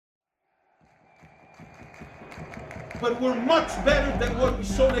but we're much better than what we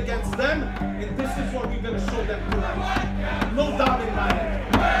showed against them, and this is what we're going to show them tonight. No doubt in my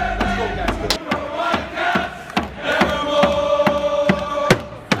head. Let's go, guys.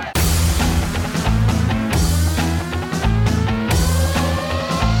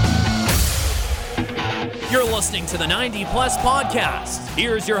 You're listening to the 90 Plus Podcast.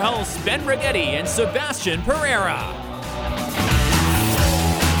 Here's your hosts, Ben Righetti and Sebastian Pereira.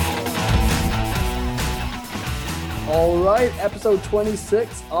 All right, episode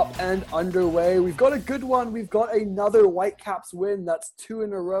 26 up and underway. We've got a good one. We've got another Whitecaps win. That's 2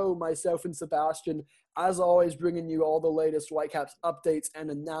 in a row, myself and Sebastian. As always, bringing you all the latest Whitecaps updates and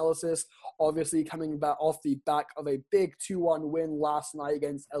analysis. Obviously, coming back off the back of a big 2-1 win last night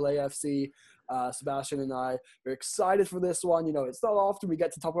against LAFC. Sebastian and I are excited for this one. You know, it's not often we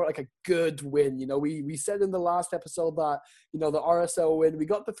get to talk about like a good win. You know, we said in the last episode that, you know, the RSL win, we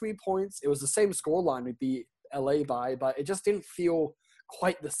got the 3 points. It was the same scoreline we beat LA by, but it just didn't feel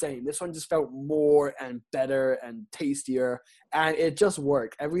quite the same. This one just felt more and better and tastier, and it just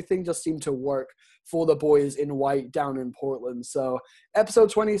worked. Everything just seemed to work for the boys in white down in Portland. So episode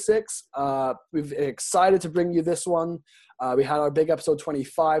 26, we're excited to bring you this one. We had our big episode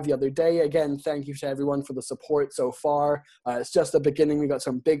 25 the other day. Again, thank you to everyone for the support so far. It's just the beginning. We got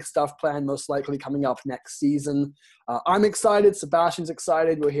some big stuff planned, most likely coming up next season. I'm excited. Sebastian's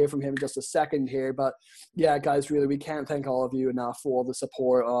excited. We'll hear from him in just a second here. But yeah, guys, really, we can't thank all of you enough for all the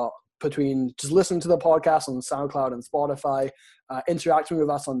support between just listening to the podcast on SoundCloud and Spotify, interacting with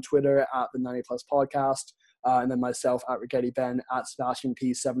us on Twitter at the 90 Plus Podcast, and then myself at Righetti Ben at Sebastian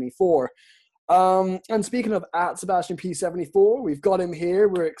P74. And speaking of at Sebastian P74, we've got him here.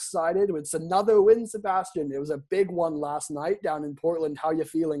 We're excited. It's another win, Sebastian. It was a big one last night down in Portland. How are you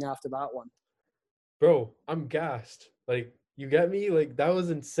feeling after that one? Bro, I'm gassed. Like, you get me? Like, that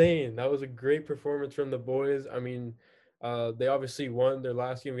was insane. That was a great performance from the boys. I mean, they obviously won their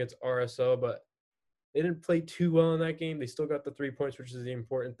last game against RSL, but they didn't play too well in that game. They still got the 3 points, which is the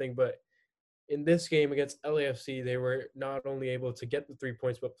important thing. But in this game against LAFC, they were not only able to get the 3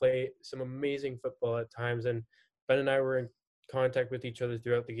 points, but play some amazing football at times. And Ben and I were in contact with each other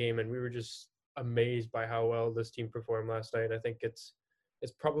throughout the game, and we were just amazed by how well this team performed last night. I think it's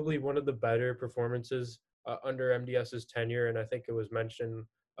probably one of the better performances under MDS's tenure, and I think it was mentioned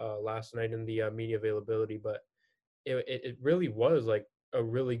last night in the media availability. But it really was like a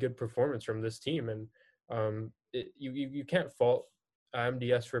really good performance from this team, and you can't fault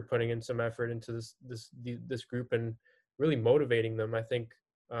MDS for putting in some effort into this group and really motivating them. I think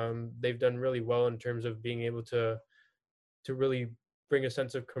they've done really well in terms of being able to really bring a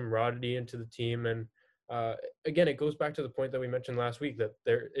sense of camaraderie into the team. And again, it goes back to the point that we mentioned last week, that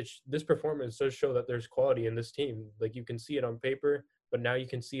this performance does show that there's quality in this team. Like, you can see it on paper, but now you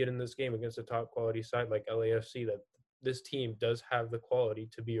can see it in this game against a top quality side like LAFC, that this team does have the quality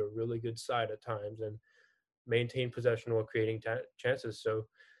to be a really good side at times and maintain possession while creating chances. So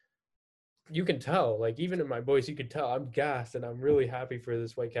you can tell, like, even in my voice, you can tell I'm gassed, and I'm really happy for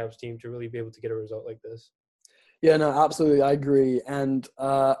this Whitecaps team to really be able to get a result like this. Yeah, no, absolutely, I agree. And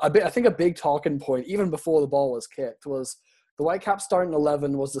I think a big talking point, even before the ball was kicked, was the Whitecaps starting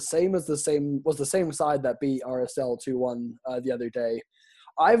 11 was the same side that beat RSL 2-1 the other day.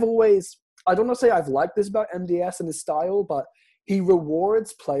 I don't want to say I've liked this about MDS and his style, but he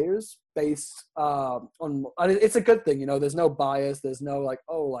rewards players based on, it's a good thing, you know, there's no bias, there's no like,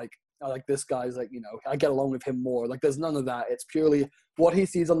 oh, like, I like this guy's like, you know, I get along with him more. Like, there's none of that. It's purely what he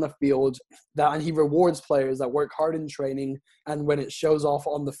sees on the field, and he rewards players that work hard in training, and when it shows off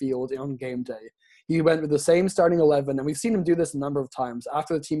on the field on game day. He went with the same starting 11, and we've seen him do this a number of times.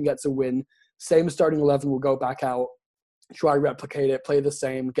 After the team gets a win, same starting 11 will go back out, try replicate it, play the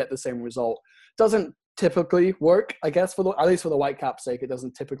same, get the same result. Doesn't typically work, I guess, at least for the Whitecaps' sake, it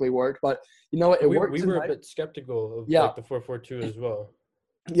doesn't typically work. But you know what, it worked. We were a bit skeptical of like the 4-4-2 as well.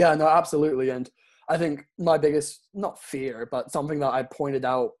 Yeah, no, absolutely. And I think my biggest, not fear, but something that I pointed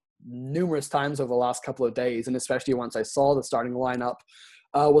out numerous times over the last couple of days, and especially once I saw the starting lineup,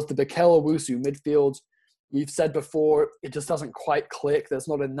 was the Bikel Owusu midfield. We've said before, it just doesn't quite click. There's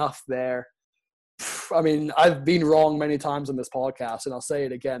not enough there. I mean, I've been wrong many times on this podcast, and I'll say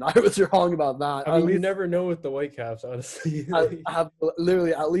it again. I was wrong about that. I mean, you never know with the Whitecaps, honestly. I have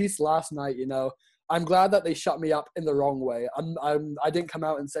literally, at least last night, you know, I'm glad that they shut me up in the wrong way. I didn't come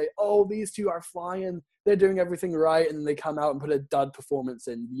out and say, oh, these two are flying, they're doing everything right, and then they come out and put a dud performance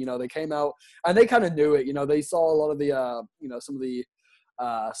in. You know, they came out, and they kind of knew it. You know, they saw a lot of the, you know, some of the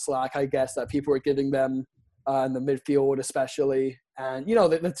slack, I guess, that people were giving them in the midfield especially. And, you know,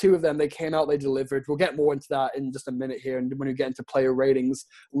 the two of them, they came out, they delivered. We'll get more into that in just a minute here, and when we get into player ratings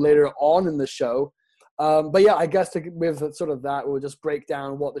later on in the show. But yeah, I guess with sort of that, we'll just break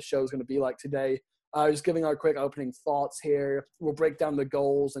down what the show is going to be like today. Just giving our quick opening thoughts here. We'll break down the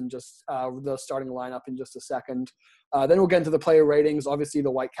goals and just the starting lineup in just a second. Then we'll get into the player ratings. Obviously, the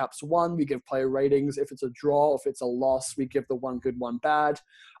Whitecaps won. We give player ratings. If it's a draw, if it's a loss, we give the one good, one bad.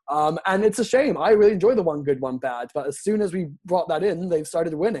 And it's a shame. I really enjoy the one good, one bad. But as soon as we brought that in, they've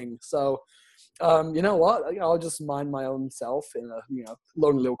started winning. So, you know what? I'll just mind my own self in a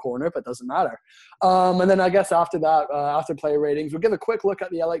lonely little corner, but it doesn't matter. And then I guess after that, after player ratings, we'll give a quick look at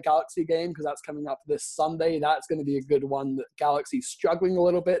the LA Galaxy game because that's coming up this Sunday. That's going to be a good one. The Galaxy's struggling a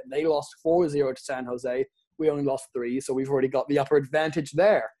little bit. They lost 4-0 to San Jose. We only lost 3, so we've already got the upper advantage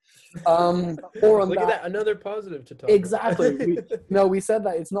there. Look at that, another positive to talk exactly. About. We said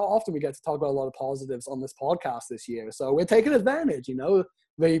that it's not often we get to talk about a lot of positives on this podcast this year, so we're taking advantage,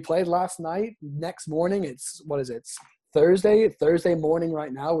 They played last night. Next morning, it's Thursday morning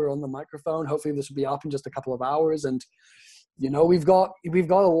right now. We're on the microphone. Hopefully this will be up in just a couple of hours. And, we've got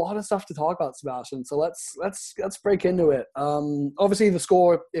a lot of stuff to talk about, Sebastian. So let's break into it. Obviously the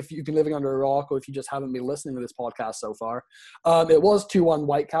score, if you've been living under a rock or if you just haven't been listening to this podcast so far, it was 2-1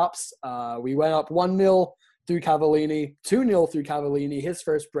 Whitecaps. We went up 1-0 through Cavallini, 2-0 through Cavallini, his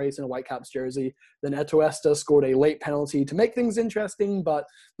first brace in a Whitecaps jersey. Then Eto'o scored a late penalty to make things interesting, but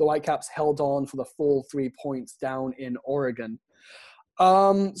the Whitecaps held on for the full 3 points down in Oregon.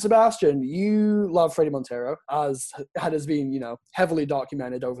 Sebastian, you love Fredy Montero, as has been, heavily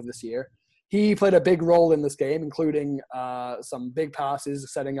documented over this year. He played a big role in this game, including some big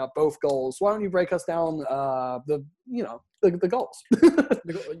passes, setting up both goals. Why don't you break us down the goals?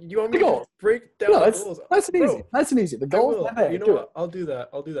 You want me to break down the goals? Nice and easy. Nice and easy. The goals. You know what? I'll do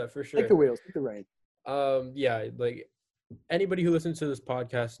that for sure. Take the wheels. Take the reins. Yeah, like anybody who listens to this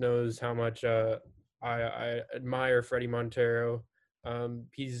podcast knows how much I admire Fredy Montero.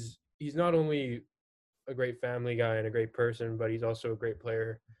 He's not only a great family guy and a great person, but he's also a great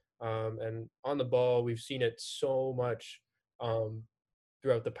player. And on the ball, we've seen it so much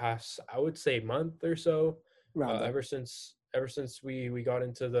throughout the past, I would say, month or so. Ever since we got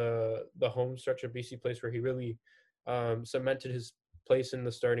into the home stretch of BC Place, where he really cemented his place in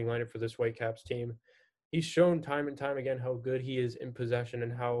the starting lineup for this Whitecaps team. He's shown time and time again how good he is in possession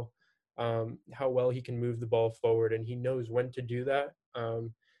and how well he can move the ball forward, and he knows when to do that.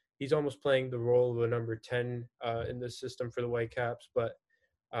 He's almost playing the role of a number 10 in this system for the Whitecaps, but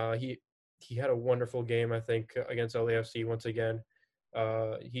he had a wonderful game, I think, against LAFC once again.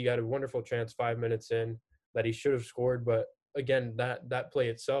 He had a wonderful chance 5 minutes in that he should have scored, but again, that play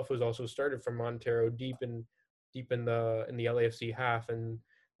itself was also started from Montero deep in the LAFC half, and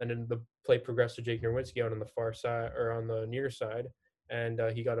then the play progressed to Jake Nerwinski out on the far side or on the near side, and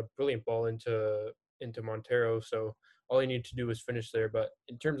he got a brilliant ball into Montero. So all he needed to do was finish there. But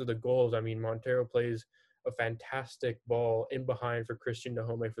in terms of the goals, I mean, Montero plays a fantastic ball in behind for Christian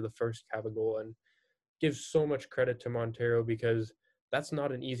Dahome for the first Cava goal, and gives so much credit to Montero because that's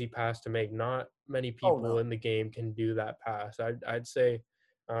not an easy pass to make. Not many people in the game can do that pass. I'd say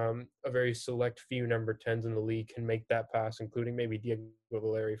a very select few number 10s in the league can make that pass, including maybe Diego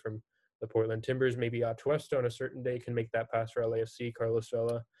Valeri from the Portland Timbers. Maybe Atuesta on a certain day can make that pass for LAFC, Carlos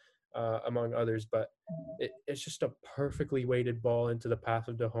Vela, among others. But it's just a perfectly weighted ball into the path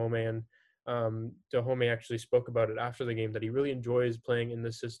of Dahome. And Dahome actually spoke about it after the game that he really enjoys playing in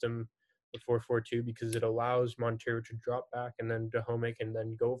the system, the 4-4-2, because it allows Montero to drop back and then Dahome can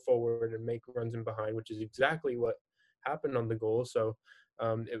then go forward and make runs in behind, which is exactly what happened on the goal. So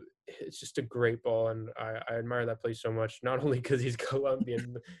it's just a great ball, and I admire that play so much, not only because he's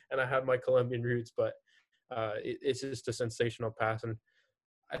Colombian and I have my Colombian roots, but it's just a sensational pass. And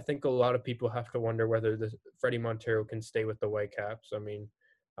I think a lot of people have to wonder whether Fredy Montero can stay with the Whitecaps. I mean,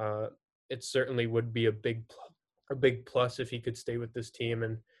 it certainly would be a big plus if he could stay with this team.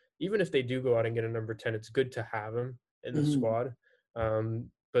 And even if they do go out and get a number 10, it's good to have him in the squad.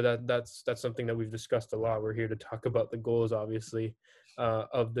 But that's something that we've discussed a lot. We're here to talk about the goals, obviously,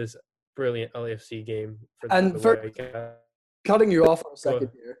 of this brilliant LAFC game. Cutting you off for a second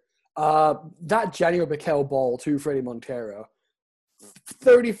here, that Janier Bikel ball to Fredy Montero,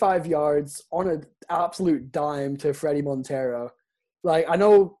 35 yards on an absolute dime to Fredy Montero. Like, I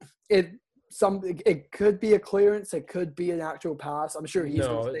know it could be a clearance, it could be an actual pass. I'm sure he's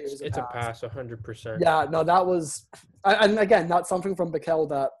going to say it's a pass 100%. Yeah, no, that was, and again, that's something from Bikel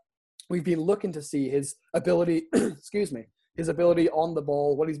that we've been looking to see, his ability, his ability on the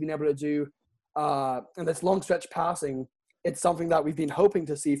ball, what he's been able to do, and this long stretch passing. It's something that we've been hoping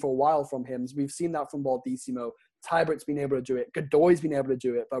to see for a while from him. We've seen that from Baldissimo. Tybert's been able to do it. Godoy's been able to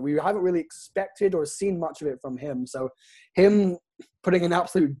do it, but we haven't really expected or seen much of it from him. So him putting an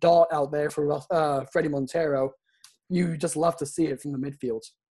absolute dot out there for Freddie Montero. You just love to see it from the midfield.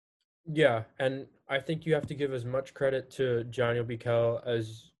 Yeah, and I think you have to give as much credit to Johnny Bikel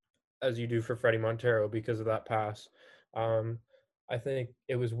as you do for Freddie Montero because of that pass. I think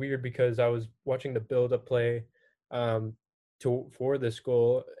it was weird because I was watching the build-up play for this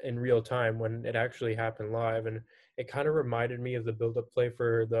goal in real time when it actually happened live, and it kind of reminded me of the build-up play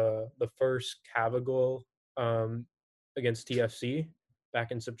for the first Cava goal against TFC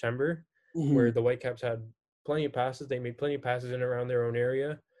back in September, where the Whitecaps had plenty of passes. They made plenty of passes in and around their own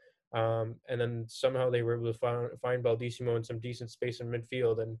area. And then somehow they were able to find Baldissimo in some decent space in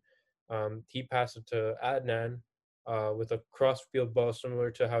midfield, and he passed it to Adnan with a cross-field ball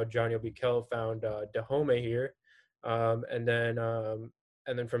similar to how Johnny Bikel found Dahomey here, and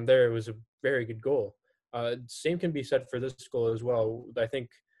then from there it was a very good goal. Same can be said for this goal as well. I think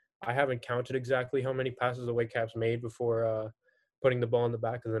I haven't counted exactly how many passes the Whitecaps made before putting the ball in the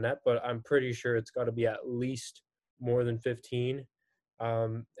back of the net, but I'm pretty sure it's got to be at least more than 15.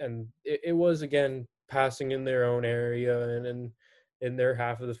 And it was, again, passing in their own area and in their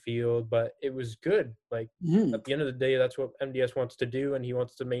half of the field, but it was good. Like, at the end of the day, that's what MDS wants to do, and he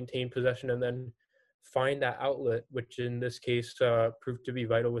wants to maintain possession and then find that outlet, which in this case proved to be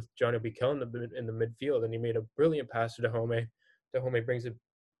vital with Johnny Bikel in the midfield, and he made a brilliant pass to Dahomey. Dahomey brings it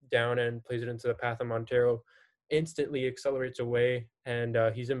down and plays it into the path of Montero, instantly accelerates away, and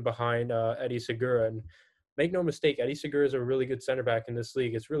he's in behind Eddie Segura. And make no mistake, Eddie Segura is a really good center back in this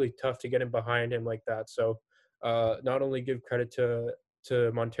league. It's really tough to get in behind him like that. So not only give credit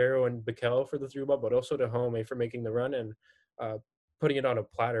to Montero and Bikel for the through ball, but also to Dahomey for making the run and putting it on a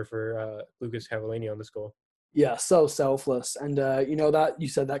platter for Lucas Cavallini on this goal. Yeah, so selfless. And, that you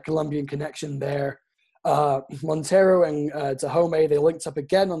said that Colombian connection there. Montero and Dahomey, they linked up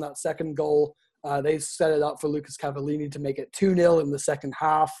again on that second goal. They set it up for Lucas Cavallini to make it 2-0 in the second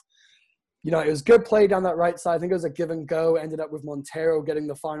half. It was good play down that right side. I think it was a give and go. Ended up with Montero getting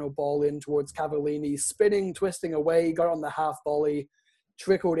the final ball in towards Cavallini, spinning, twisting away, got on the half volley,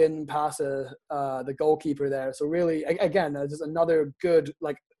 trickled in past the goalkeeper there. So really, again, just another good,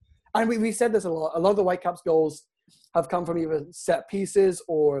 and we said this a lot. A lot of the Whitecaps goals have come from either set pieces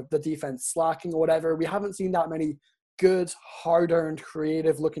or the defense slacking or whatever. We haven't seen that many good, hard-earned,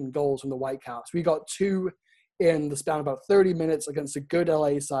 creative-looking goals from the Whitecaps. We got 2 in the span of about 30 minutes against a good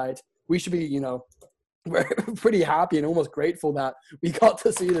LA side. We should be, we're pretty happy and almost grateful that we got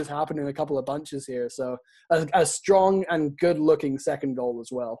to see this happen in a couple of bunches here. So a strong and good-looking second goal as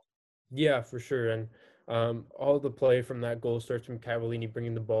well. Yeah, for sure. And all the play from that goal starts from Cavallini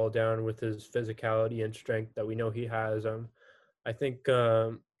bringing the ball down with his physicality and strength that we know he has. I think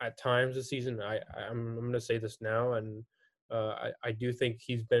at times this season, I'm going to say this now, and I do think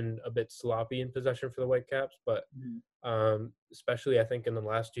he's been a bit sloppy in possession for the Whitecaps, but especially I think in the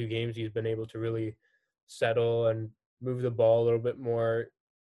last 2 games, he's been able to really settle and move the ball a little bit more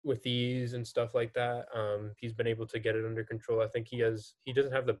with ease and stuff like that. He's been able to get it under control. I think he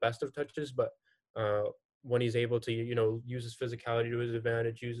doesn't have the best of touches, but when he's able to, use his physicality to his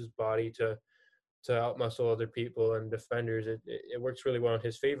advantage, use his body to outmuscle other people and defenders, it works really well in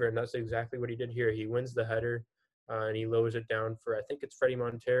his favor, and that's exactly what he did here. He wins the header, and he lowers it down for, I think it's Freddie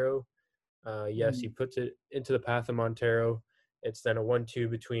Montero. Yes, he puts it into the path of Montero. It's then a 1-2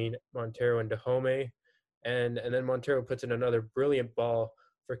 between Montero and Dahomey, and then Montero puts in another brilliant ball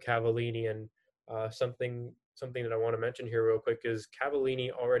for Cavallini. And something that I want to mention here real quick is Cavallini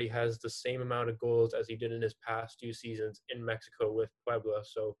already has the same amount of goals as he did in his past 2 seasons in Mexico with Puebla.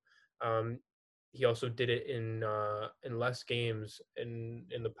 So he also did it in less games. In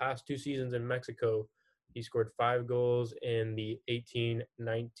the past 2 seasons in Mexico, he scored 5 goals in the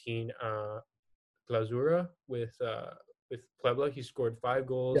 18-19 Clausura with Puebla. He scored 5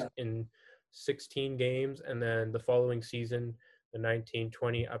 goals in 16 games, and then the following season, the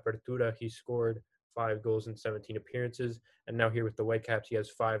 19-20 Apertura, he scored 5 goals in 17 appearances, and now here with the Whitecaps, he has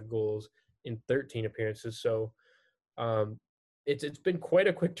 5 goals in 13 appearances. So it's been quite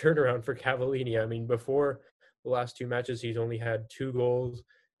a quick turnaround for Cavallini. I mean, before the last 2 matches, he's only had 2 goals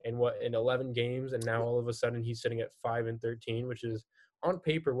in 11 games, and now all of a sudden he's sitting at 5 and 13, which is on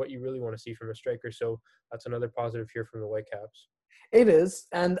paper what you really want to see from a striker. So that's another positive here from the Whitecaps. It is,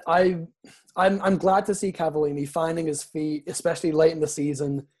 and I'm glad to see Cavallini finding his feet, especially late in the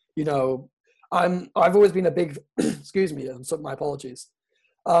season. I've always been a big excuse me, my apologies.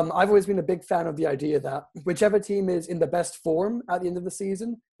 I've always been a big fan of the idea that whichever team is in the best form at the end of the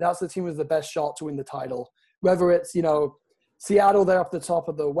season, that's the team with the best shot to win the title. Whether it's, Seattle, they're up the top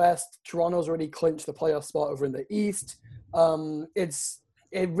of the West. Toronto's already clinched the playoff spot over in the East.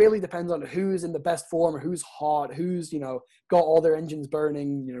 it really depends on who's in the best form, who's hot, who's, got all their engines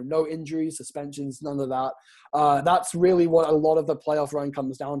burning, no injuries, suspensions, none of that. That's really what a lot of the playoff run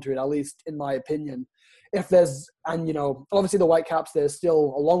comes down to, at least in my opinion. Obviously the Whitecaps, there's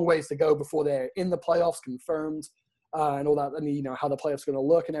still a long ways to go before they're in the playoffs confirmed, and all that, and how the playoffs are going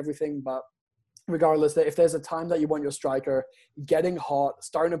to look and everything. But regardless, if there's a time that you want your striker getting hot,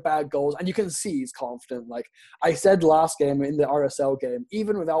 starting to bag goals, and you can see he's confident. Like I said last game in the RSL game,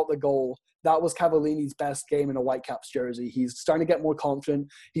 even without the goal, that was Cavallini's best game in a Whitecaps jersey. He's starting to get more confident.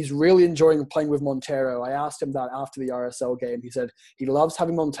 He's really enjoying playing with Montero. I asked him that after the RSL game. He said he loves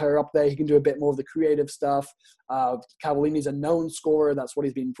having Montero up there. He can do a bit more of the creative stuff. Cavallini's a known scorer. That's what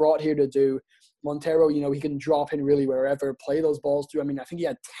he's been brought here to do. Montero, he can drop in really wherever, play those balls to. I mean, I think he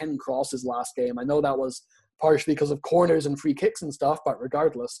had 10 crosses last game. I know that was partially because of corners and free kicks and stuff, but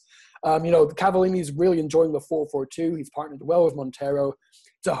regardless, Cavallini's really enjoying the 4-4-2. He's partnered well with Montero.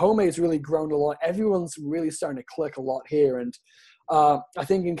 Dahome's really grown a lot. Everyone's really starting to click a lot here. And I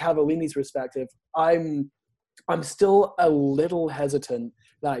think in Cavallini's perspective, I'm still a little hesitant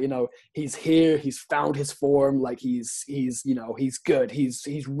that, he's here, he's found his form, like he's good,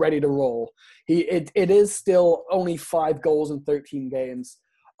 he's ready to roll. It is still only 5 goals in 13 games.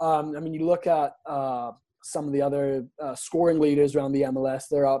 You look at some of the other scoring leaders around the MLS,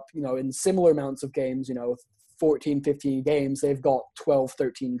 they're up, in similar amounts of games, 14, 15 games, they've got 12,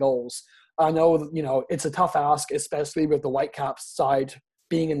 13 goals. I know, it's a tough ask, especially with the Whitecaps side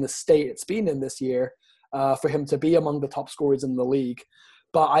being in the state it's been in this year, for him to be among the top scorers in the league.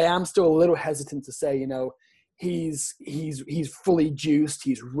 But I am still a little hesitant to say, he's fully juiced,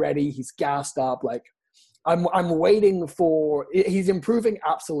 he's ready, he's gassed up. Like I'm waiting for. He's improving,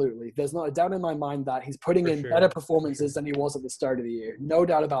 absolutely. There's not a doubt in my mind that he's putting in better performances than he was at the start of the year. No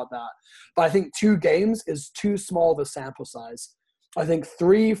doubt about that. But I think 2 games is too small of a sample size. I think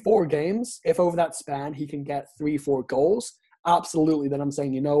 3-4 games, if over that span he can get 3-4 goals, absolutely. Then I'm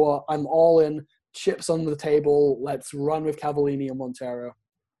saying, you know what, I'm all in. Chips on the table. Let's run with Cavallini and Montero.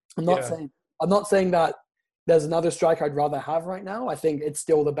 I'm not saying that there's another striker I'd rather have right now. I think it's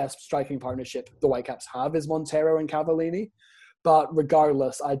still the best striking partnership the Whitecaps have is Montero and Cavallini. But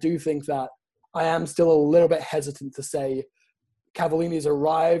regardless, I do think that I am still a little bit hesitant to say Cavallini's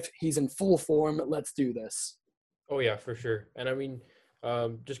arrived. He's in full form. Let's do this. Oh yeah, for sure. And I mean,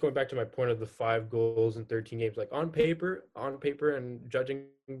 just going back to my point of the 5 goals in 13 games, like on paper and judging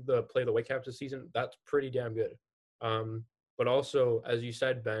the play of the Whitecaps this season, that's pretty damn good. But also, as you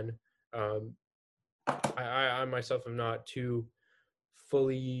said, Ben, I myself am not too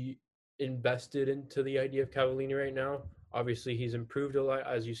fully invested into the idea of Cavallini right now. Obviously, he's improved a lot,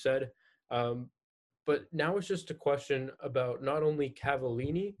 as you said. But now it's just a question about not only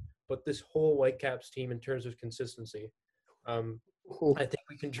Cavallini, but this whole Whitecaps team in terms of consistency. I think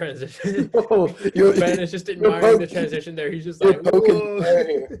we can transition. Ben is just admiring the transition there. He's just like,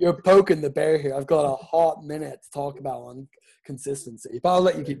 you're poking the bear here. I've got a hot minute to talk about on consistency, but I'll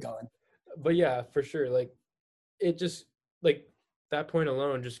let you keep going. But yeah, for sure. Like, it just, like, that point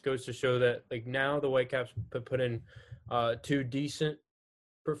alone just goes to show that, like, now the Whitecaps put in 2 decent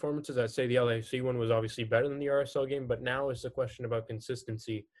performances. I'd say the LAFC one was obviously better than the RSL game, but now it's a question about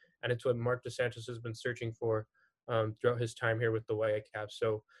consistency, and it's what Marc Dos Santos has been searching for throughout his time here with the Whitecaps.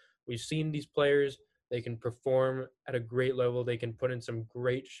 So we've seen these players, they can perform at a great level, they can put in some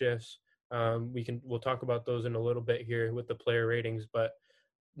great shifts. We'll talk about those in a little bit here with the player ratings, but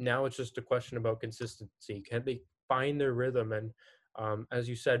now it's just a question about consistency. Can they find their rhythm? And as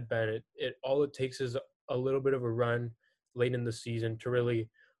you said, Ben, all it takes is a little bit of a run late in the season to really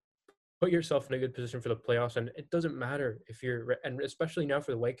put yourself in a good position for the playoffs. And it doesn't matter if and especially now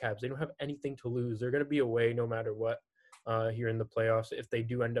for the Whitecaps, they don't have anything to lose. They're going to be away no matter what here in the playoffs if they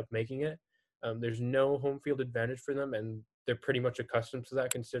do end up making it. There's no home field advantage for them, and they're pretty much accustomed to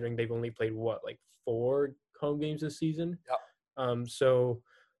that considering they've only played, 4 home games this season? Yep.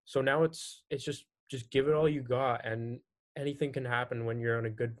 So now it's just give it all you got, and anything can happen when you're on a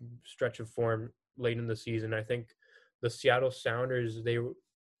good stretch of form late in the season. I think the Seattle Sounders,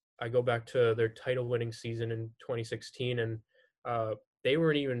 I go back to their title-winning season in 2016, and they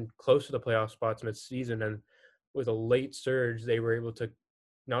weren't even close to the playoff spots mid-season, and with a late surge, they were able to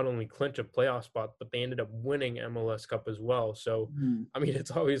not only clinch a playoff spot, but they ended up winning MLS Cup as well. So, I mean,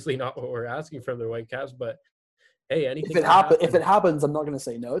 it's obviously not what we're asking from the Whitecaps, but hey, anything if it happens, I'm not going to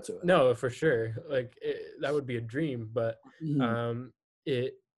say no to it. No, for sure. Like, that would be a dream, but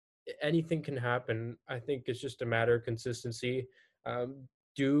anything can happen. I think it's just a matter of consistency.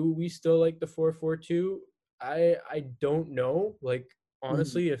 Do we still like the 4-4-2? I don't know. Like,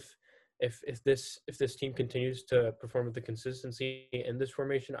 honestly, if this team continues to perform with the consistency in this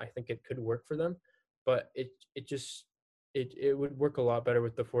formation, I think it could work for them. But it would work a lot better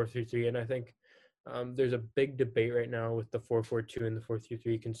with the 4-3-3, and I think there's a big debate right now with the 4-4-2 and the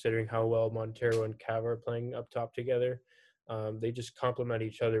 4-3-3, considering how well Montero and Cava are playing up top together. They just complement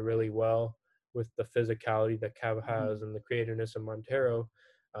each other really well with the physicality that Cava has and the creativeness of Montero.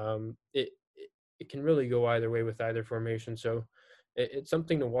 It can really go either way with either formation. So it's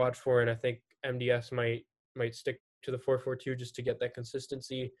something to watch for, and I think MDS might stick to the 4-4-2 just to get that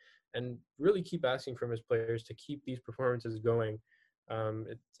consistency and really keep asking from his players to keep these performances going.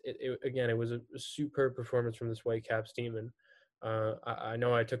 It was a superb performance from this Whitecaps team, and I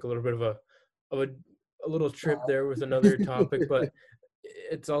know I took a little bit of a little trip there with another topic, but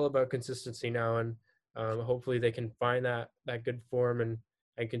it's all about consistency now, and hopefully they can find that good form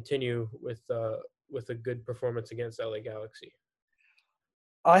and continue with a good performance against LA Galaxy.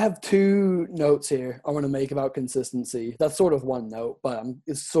 I have 2 notes here I want to make about consistency. That's sort of one note, but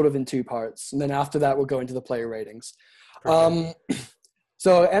it's sort of in 2 parts. And then after that, we'll go into the player ratings.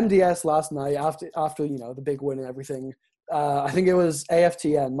 So MDS last night, after the big win and everything, I think it was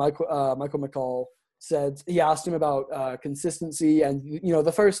AFTN, Michael McCall said, he asked him about consistency. And,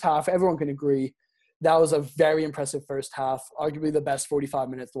 the first half, everyone can agree, that was a very impressive first half, arguably the best 45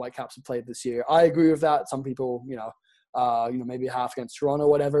 minutes the Whitecaps have played this year. I agree with that. Some people, maybe a half against Toronto,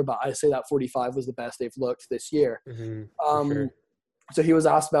 whatever, but I say that 45 was the best they've looked this year. Sure. So he was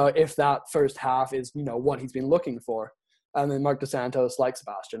asked about if that first half is, what he's been looking for. And then Mark DeSantos, like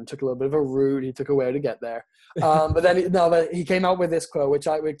Sebastian, took a little bit of a route. He took a way to get there. But then he came out with this quote, which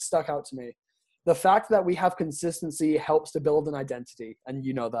stuck out to me. The fact that we have consistency helps to build an identity. And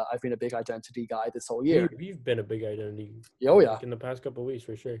you know that I've been a big identity guy this whole year. You've been a big identity. Oh, yeah. In the past couple of weeks,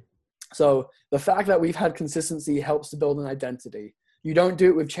 for sure. So the fact that we've had consistency helps to build an identity. You don't do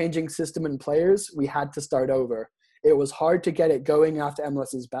it with changing system and players. We had to start over. It was hard to get it going after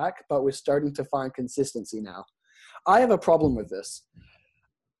MLS is back, but we're starting to find consistency now. I have a problem with this.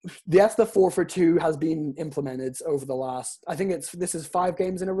 Yes, the 4-4-2 has been implemented over the last, I think this is 5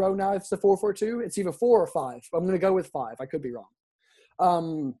 games in a row now. It's the 4-4-2. It's either 4 or 5. I'm going to go with 5. I could be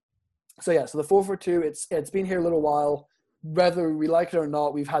wrong. So the 4-4-2, it's been here a little while. Whether we like it or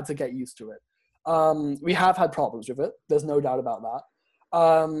not, we've had to get used to it. We have had problems with it. There's no doubt about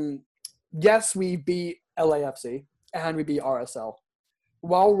that. Yes, we beat LAFC and we beat RSL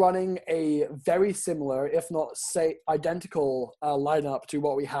while running a very similar, if not say identical lineup to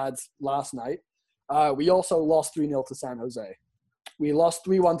what we had last night. We also lost 3-0 to San Jose. We lost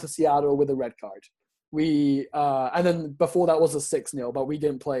 3-1 to Seattle with a red card. And then before that was a 6-0, but we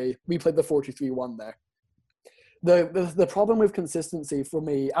didn't play. We played the 4-2-3-1 there. The problem with consistency for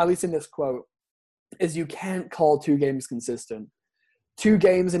me, at least in this quote, is you can't call 2 games consistent. 2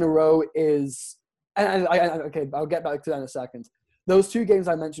 games in a row is, okay, I'll get back to that in a second. Those 2 games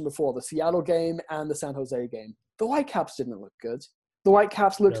I mentioned before, the Seattle game and the San Jose game, the Whitecaps didn't look good. The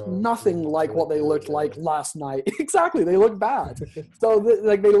Whitecaps looked nothing like what they looked like last night. Exactly, they looked bad. So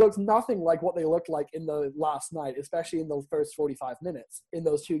they looked nothing like what they looked like in the last night, especially in the first 45 minutes in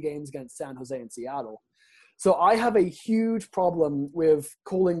those 2 games against San Jose and Seattle. So I have a huge problem with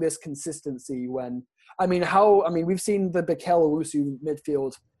calling this consistency when, we've seen the Bikel Owusu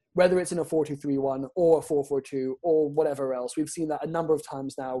midfield, whether it's in a 4-2-3-1 or a 4-4-2 or whatever else. We've seen that a number of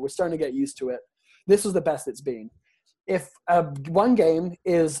times now. We're starting to get used to it. This was the best it's been. If one game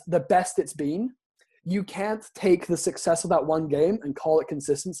is the best it's been, you can't take the success of that one game and call it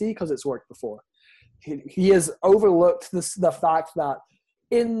consistency because it's worked before. He has overlooked the fact that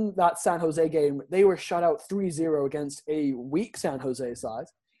in that San Jose game, they were shut out 3-0 against a weak San Jose side.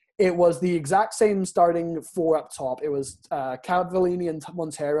 It was the exact same starting 4 up top. It was Cavallini and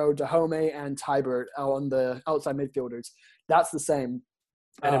Montero, Dahome, and Tybert on the outside midfielders. That's the same.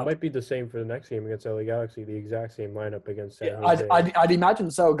 And it might be the same for the next game against LA Galaxy, the exact same lineup against San Jose. I'd imagine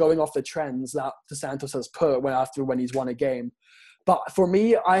so, going off the trends that DeSantos has put when he's won a game. But for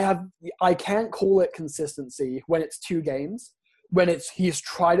me, I can't call it consistency when it's 2 games, when he's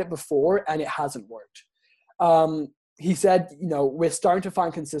tried it before and it hasn't worked. He said, we're starting to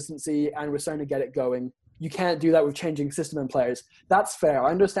find consistency and we're starting to get it going. You can't do that with changing system and players. That's fair.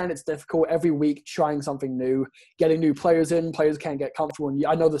 I understand it's difficult every week trying something new, getting new players in. Players can't get comfortable. And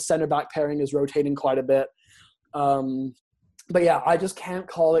I know the center-back pairing is rotating quite a bit. But yeah, I just can't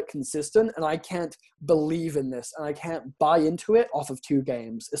call it consistent, and I can't believe in this, and I can't buy into it off of 2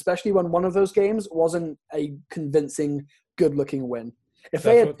 games, especially when one of those games wasn't a convincing, good-looking win.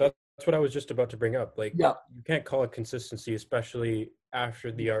 That's what I was just about to bring up. You can't call it consistency, especially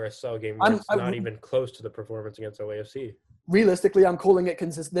after the RSL game, where it's not even close to the performance against LAFC. realistically, I'm calling it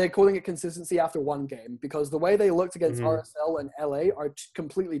they're calling it consistency after one game, because the way they looked against RSL and LA are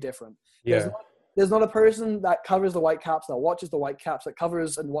completely different. Yeah. There's not a person that covers the Whitecaps, that watches the Whitecaps, that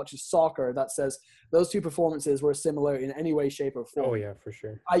covers and watches soccer that says those two performances were similar in any way, shape, or form. Oh yeah, for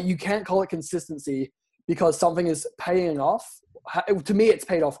sure. You can't call it consistency because something is paying off. To me, it's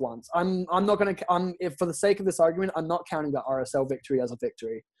paid off once. I'm not going to. If for the sake of this argument, I'm not counting that RSL victory as a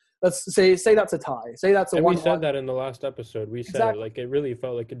victory. Let's say that's a tie. Say that's a and 1-1. We said that in the last episode. We said Exactly. it, like, it really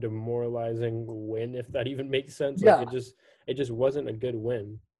felt like a demoralizing win, if that even makes sense. Yeah. Like it just wasn't a good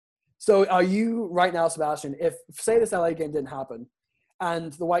win. So are you right now, Sebastian, if say this LA game didn't happen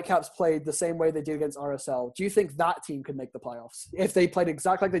and the Whitecaps played the same way they did against RSL, do you think that team could make the playoffs if they played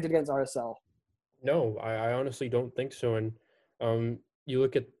exactly like they did against RSL? No, I honestly don't think so. And you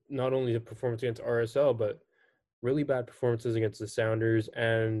look at not only the performance against RSL, but really bad performances against the Sounders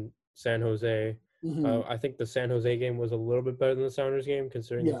and San Jose. Mm-hmm. I think the San Jose game was a little bit better than the Sounders game,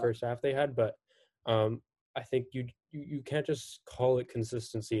 considering the first half they had. But I think you can't just call it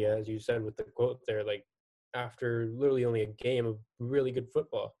consistency, as you said with the quote there. Like, after literally only a game of really good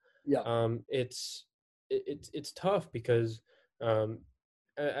football, it's tough because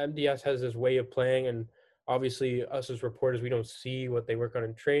MDS has this way of playing, and obviously us as reporters, we don't see what they work on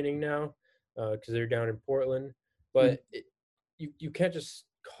in training now because they're down in Portland. But you can't just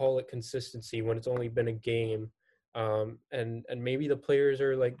call it consistency when it's only been a game. And maybe the players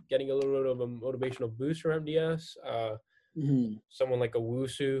are like getting a little bit of a motivational boost from MDS. Someone like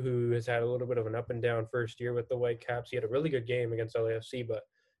Owusu, who has had a little bit of an up and down first year with the Whitecaps. He had a really good game against LAFC, but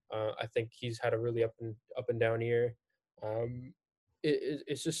I think he's had a really up and down year.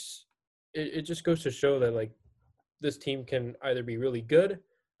 It just goes to show that, like, this team can either be really good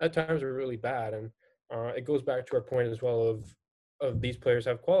at times or really bad, and it goes back to our point as well of these players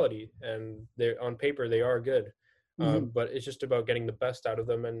have quality, and they're on paper they are good. But it's just about getting the best out of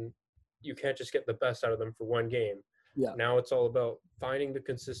them, and you can't just get the best out of them for one game. Yeah. Now it's all about finding the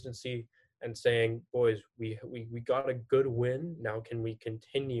consistency and saying, boys, we got a good win. Now can we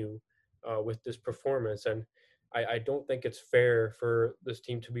continue with this performance? And I don't think it's fair for this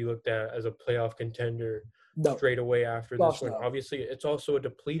team to be looked at as a playoff contender straight away after this win. Obviously, it's also a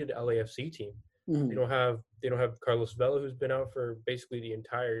depleted LAFC team. They don't have Carlos Vela, who's been out for basically the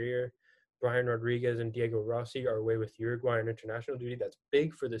entire year. Brian Rodriguez and Diego Rossi are away with Uruguay on international duty. That's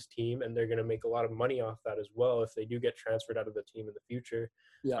big for this team, and they're going to make a lot of money off that as well if they do get transferred out of the team in the future.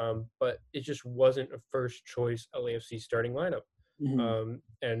 Yeah. But it just wasn't a first choice LAFC starting lineup.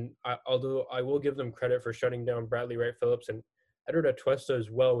 And although I will give them credit for shutting down Bradley Wright Phillips, and Edward Atuesta as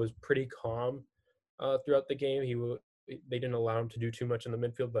well was pretty calm throughout the game. They didn't allow him to do too much in the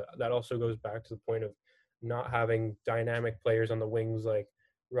midfield, but that also goes back to the point of not having dynamic players on the wings like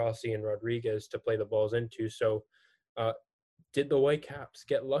Rossi and Rodriguez to play the balls into. So did the Whitecaps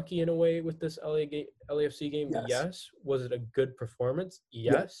get lucky in a way with this LAFC game? Yes. Was it a good performance?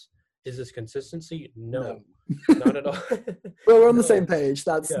 Yes. Is this consistency? No. Not at all. Well, we're on the same page.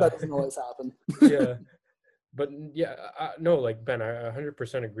 That doesn't always happen. Yeah. But no, like, Ben, I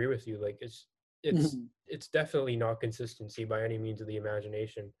 100% agree with you. Like, it's definitely not consistency by any means of the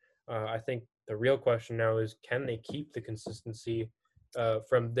imagination. I think the real question now is, can they keep the consistency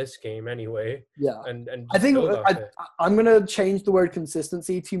from this game anyway? Yeah. And I think I'm going to change the word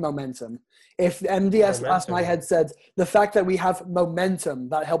consistency to momentum. If MDS last night had said the fact that we have momentum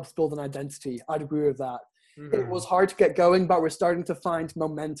that helps build an identity, I'd agree with that. It was hard to get going, but we're starting to find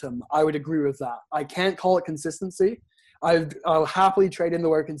momentum. I would agree with that. I can't call it consistency. I'll happily trade in the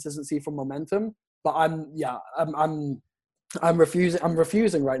word consistency for momentum, but I'm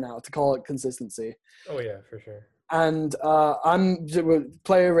refusing right now to call it consistency. Oh yeah, for sure. And I'm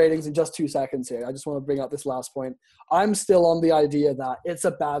player ratings in just 2 seconds here. I just want to bring up this last point. I'm still on the idea that it's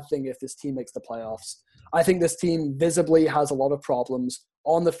a bad thing if this team makes the playoffs. I think this team visibly has a lot of problems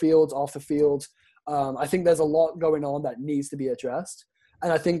on the field, off the field. I think there's a lot going on that needs to be addressed.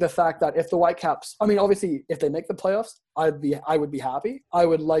 And I think the fact that if the Whitecaps, I mean, obviously, if they make the playoffs, I would be happy. I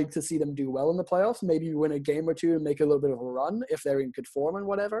would like to see them do well in the playoffs, maybe win a game or two and make a little bit of a run if they're in good form and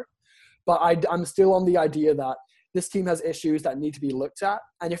whatever. But I'm still on the idea that this team has issues that need to be looked at.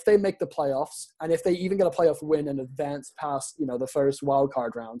 And if they make the playoffs, and if they even get a playoff win and advance past, the first wild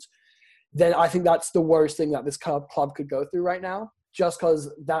card round, then I think that's the worst thing that this club could go through right now, just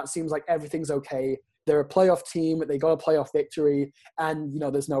because that seems like everything's okay. They're a playoff team. They got a playoff victory, and,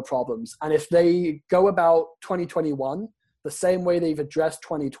 there's no problems. And if they go about 2021 the same way they've addressed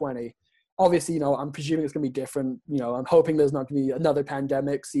 2020, obviously, I'm presuming it's going to be different. I'm hoping there's not going to be another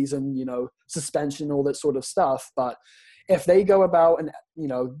pandemic season, suspension, all that sort of stuff. But if they go about and,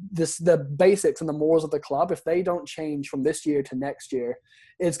 the basics and the morals of the club, if they don't change from this year to next year,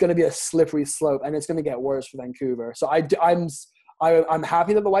 it's going to be a slippery slope and it's going to get worse for Vancouver. So I'm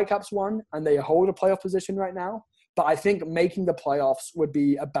happy that the Whitecaps won and they hold a playoff position right now, but I think making the playoffs would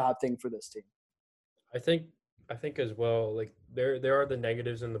be a bad thing for this team. I think as well, like there are the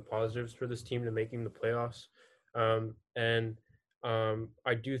negatives and the positives for this team to making the playoffs.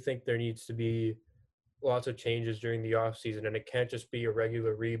 I do think there needs to be lots of changes during the off season, and it can't just be a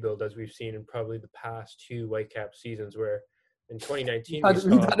regular rebuild as we've seen in probably the past 2 Whitecap seasons, where in 2019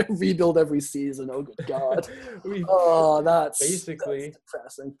 we've had to rebuild every season. Oh good God! That's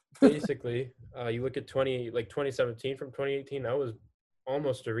depressing. Basically, you look at 2017 from 2018. That was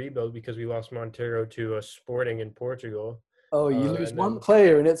almost a rebuild because we lost Montero to a Sporting in Portugal. Oh, you lose one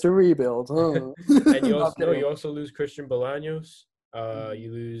player and it's a rebuild. Oh. And you also lose Christian Bolaños.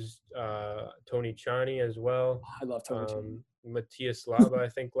 You lose Tony Chani as well. I love Tony Chani. Matthias Laba, I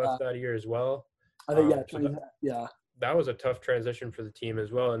think, left that year as well. I think, that was a tough transition for the team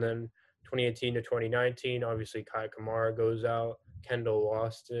as well. And then 2018 to 2019, obviously Kai Kamara goes out, Kendall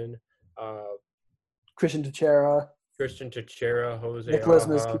Waston, Christian Teixeira, Jose Nicholas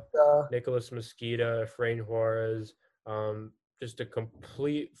Mosqueda, Efrain Juarez. Just a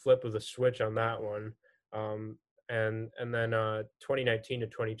complete flip of the switch on that one. And then 2019 to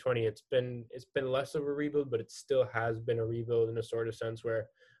 2020, it's been less of a rebuild, but it still has been a rebuild in a sort of sense where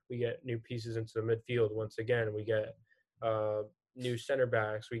we get new pieces into the midfield. Once again, we get new center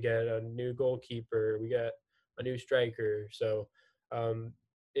backs, we get a new goalkeeper, we get a new striker. So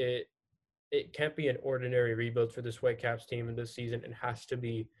it can't be an ordinary rebuild for this Whitecaps team in this season. It has to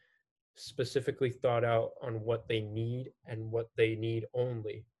be specifically thought out on what they need and what they need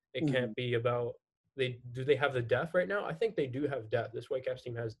only. It can't be about do they have the depth right now? I think they do have depth. This Whitecaps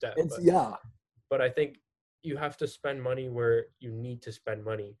team has depth. But I think you have to spend money where you need to spend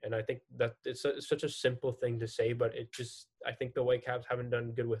money. And I think that it's such a simple thing to say, but I think the Whitecaps haven't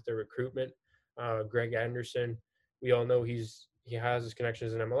done good with their recruitment. Greg Anderson, we all know he has his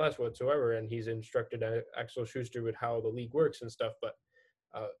connections in MLS whatsoever, and he's instructed Axel Schuster with how the league works and stuff. But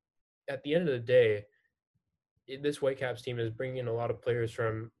at the end of the day, this Whitecaps team is bringing in a lot of players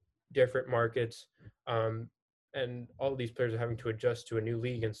from different markets, and all of these players are having to adjust to a new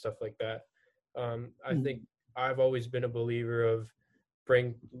league and stuff like that. I think I've always been a believer of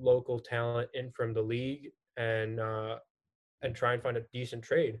bring local talent in from the league and try and find a decent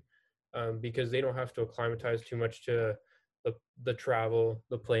trade, because they don't have to acclimatize too much to the travel,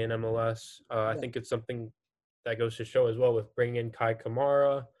 the play in MLS. I think it's something that goes to show as well with bringing in Kai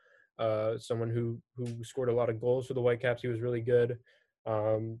Kamara, someone who scored a lot of goals for the Whitecaps. He was really good.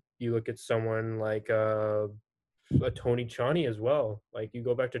 You look at someone like a Tony Chani as well. Like you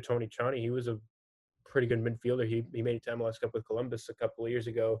go back to Tony Chani, he was a pretty good midfielder. He made it to MLS Cup with Columbus a couple of years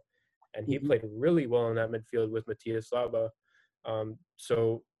ago, and he played really well in that midfield with Matthias Laba.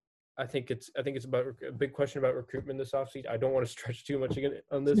 So I think it's about a big question about recruitment this offseason. I don't want to stretch too much again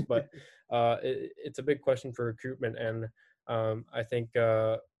on this, but it's a big question for recruitment, and I think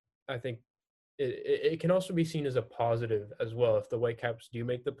it can also be seen as a positive as well if the Whitecaps do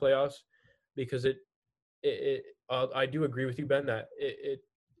make the playoffs, because I do agree with you, Ben, that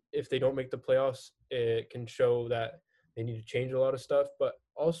if they don't make the playoffs, it can show that they need to change a lot of stuff. But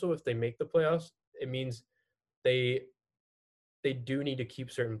also, if they make the playoffs, it means they do need to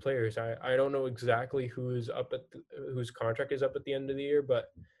keep certain players. I don't know exactly whose contract is up at the end of the year, but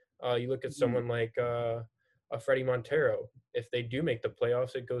you look at someone like a Freddie Montero. If they do make the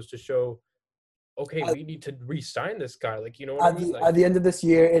playoffs, it goes to show, okay, we need to re-sign this guy. Like, you know what I mean? At the end of this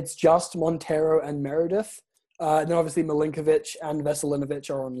year, it's just Montero and Meredith. And then obviously Milinkovic and Veselinovic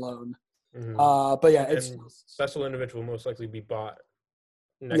are on loan. But yeah, Veselinovic will most likely be bought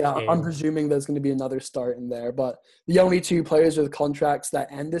next game. I'm presuming there's going to be another start in there. But the only two players with contracts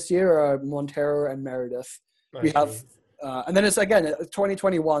that end this year are Montero and Meredith. We have, and then it's again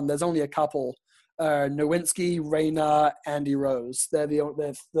 2021. There's only a couple. Nowinski, Reyna, Andy Rose. They're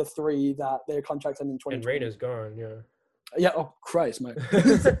the three that their contracts end in 2020. And Reyna's gone, yeah. Yeah. Oh Christ, mate.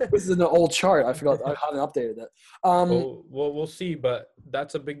 This is an old chart. I forgot. I haven't updated it. Well, we'll see, but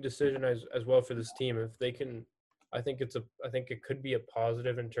that's a big decision as well for this team. If they can, I think it could be a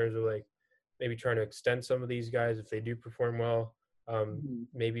positive in terms of like maybe trying to extend some of these guys if they do perform well.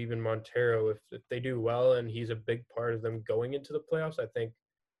 Maybe even Montero, if they do well and he's a big part of them going into the playoffs. I think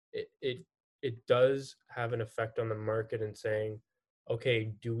it does have an effect on the market and saying,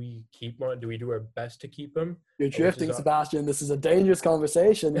 okay, do we keep him? Do we do our best to keep him? You're Which is drifting, Sebastian. This is a dangerous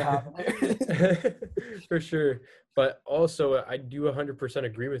conversation you're having here. for sure. But also, I do 100%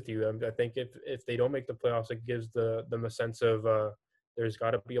 agree with you. I think if they don't make the playoffs, it gives them a sense of there's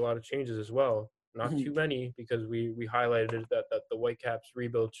got to be a lot of changes as well. Not too many, because we highlighted that the Whitecaps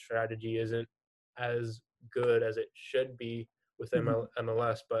rebuild strategy isn't as good as it should be with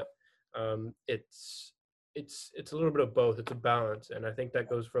MLS, but it's a little bit of both. It's a balance, and I think that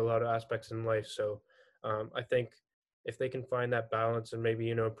goes for a lot of aspects in life. So I think if they can find that balance and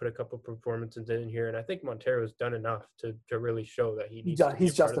maybe put a couple performances in here, and I think Montero's done enough to really show that he needs to be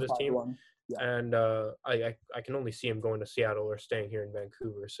a part of this team. One. Yeah. And I can only see him going to Seattle or staying here in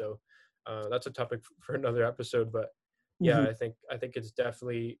Vancouver. So that's a topic for another episode. But yeah, I think it's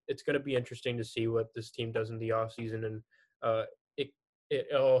going to be interesting to see what this team does in the off season, and it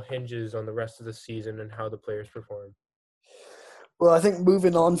all hinges on the rest of the season and how the players perform. Well, I think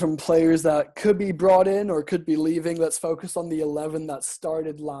moving on from players that could be brought in or could be leaving, let's focus on the 11 that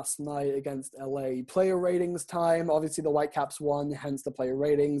started last night against LA. Player ratings time. Obviously, the Whitecaps won, hence the player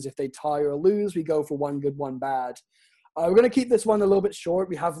ratings. If they tie or lose, we go for one good, one bad. We're going to keep this one a little bit short.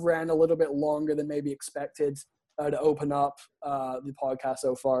 We have ran a little bit longer than maybe expected to open up the podcast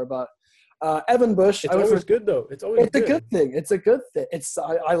so far, but Evan Bush. It's always good, though. It's always a good thing. It's a good thing.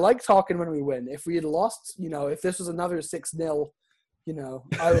 I like talking when we win. If we had lost, if this was another 6-0,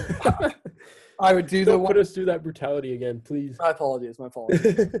 I would do Don't put us through that brutality again, please. My apologies.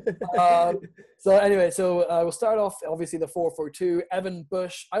 So anyway, we'll start off, obviously, the 4-4-2. Evan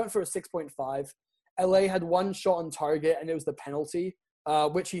Bush, I went for a 6.5. LA had one shot on target, and it was the penalty,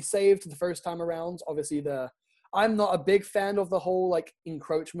 which he saved the first time around. Obviously, I'm not a big fan of the whole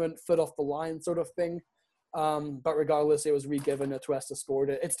encroachment, foot off the line sort of thing. But regardless, it was re-given. Atuesta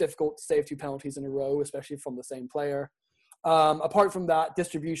scored it. It's difficult to save 2 penalties in a row, especially from the same player. Apart from that,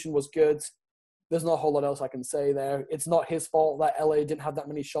 distribution was good. There's not a whole lot else I can say there. It's not his fault that LA didn't have that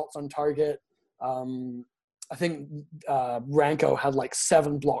many shots on target. I think Ranko had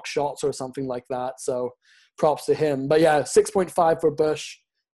 7 block shots or something like that. So props to him. But yeah, 6.5 for Bush.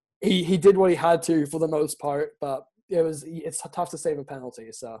 He did what he had to for the most part, but it's tough to save a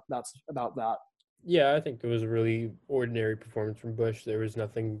penalty. So that's about that. Yeah, I think it was a really ordinary performance from Bush. There was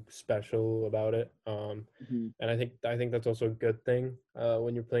nothing special about it. And I think that's also a good thing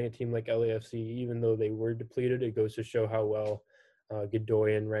when you're playing a team like LAFC. Even though they were depleted, it goes to show how well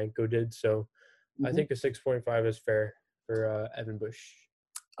Godoy and Ranko did. So I think a 6.5 is fair for Evan Bush.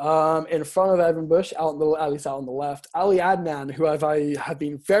 In front of Evan Bush, at least out on the left, Ali Adnan, who I have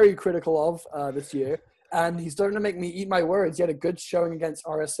been very critical of this year. And he's starting to make me eat my words. He had a good showing against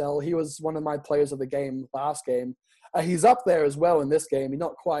RSL. He was one of my players of the game last game. He's up there as well in this game. He's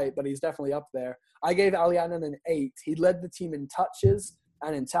not quite, but he's definitely up there. I gave Ali Adnan an 8. He led the team in touches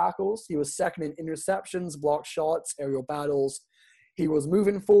and in tackles. He was second in interceptions, blocked shots, aerial battles. He was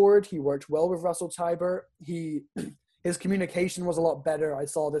moving forward. He worked well with Russell Teibert. His communication was a lot better. I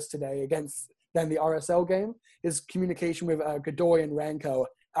saw this today than the RSL game. His communication with Godoy and Ranko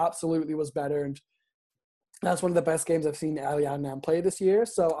absolutely was better. And that's one of the best games I've seen Ali Adnan play this year.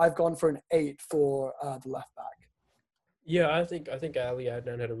 So I've gone for an 8 for the left back. Yeah, I think Ali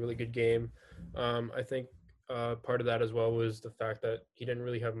Adnan had a really good game. I think part of that as well was the fact that he didn't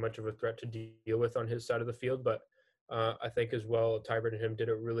really have much of a threat to deal with on his side of the field. But I think as well, Teibert and him did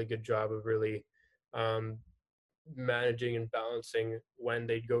a really good job of really managing and balancing when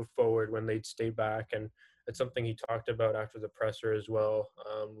they'd go forward, when they'd stay back. And it's something he talked about after the presser as well,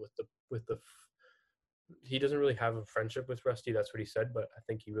 with the he doesn't really have a friendship with Rusty. That's what he said, but I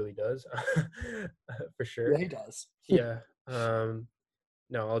think he really does. For sure. Yeah, he does. Yeah.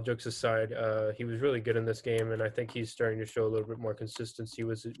 No, all jokes aside, he was really good in this game, and I think he's starting to show a little bit more consistency,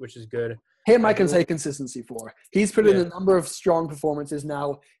 which is good. Him, I can say consistency for. He's put in a number of strong performances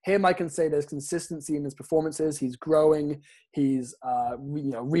now. Him, I can say there's consistency in his performances. He's growing. He's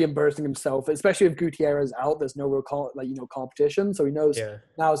reimbursing himself, especially if Gutierrez out. There's no real competition, so he knows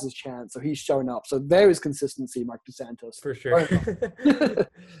now's his chance. So he's showing up. So there is consistency, Mark DeSantos. For sure.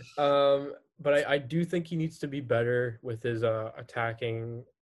 But I do think he needs to be better with his attacking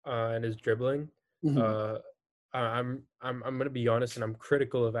and his dribbling. Mm-hmm. I'm going to be honest, and I'm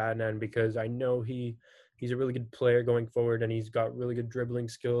critical of Adnan because I know he's a really good player going forward, and he's got really good dribbling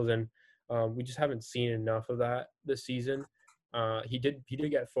skills, and we just haven't seen enough of that this season. He did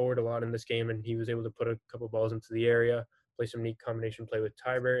get forward a lot in this game, and he was able to put a couple balls into the area, play some neat combination play with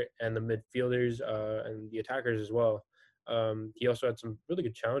Teibert and the midfielders and the attackers as well. He also had some really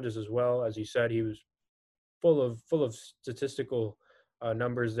good challenges as well. As you said, he was full of statistical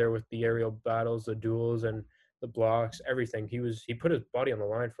numbers there with the aerial battles, the duels, and the blocks, everything. He put his body on the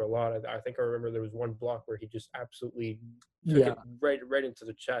line for a lot. I think I remember there was one block where he just absolutely took it right into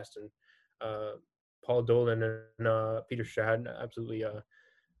the chest, and Paul Dolan and Peter Strad absolutely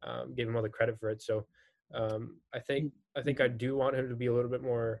gave him all the credit for it. So I think I do want him to be a little bit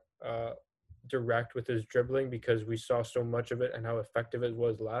more direct with his dribbling, because we saw so much of it and how effective it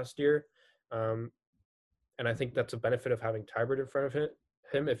was last year. And I think that's a benefit of having Tybert in front of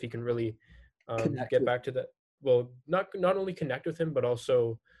him if he can really get back to that. Well, not only connect with him, but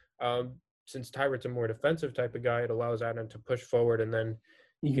also since Tybert's a more defensive type of guy, it allows Adnan to push forward, and then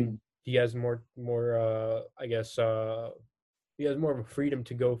he has more I guess he has more of a freedom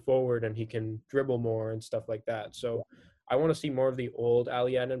to go forward, and he can dribble more and stuff like that. So I want to see more of the old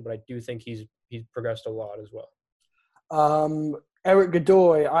Ali Adnan, but I do think he's progressed a lot as well. Eric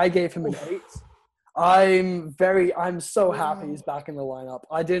Godoy, I gave him an 8. I'm so happy he's back in the lineup.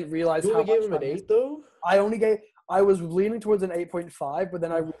 I didn't realize you how only gave him an 8 though. I was leaning towards an 8.5, but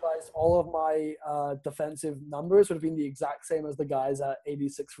then I realized all of my defensive numbers would have been the exact same as the guys at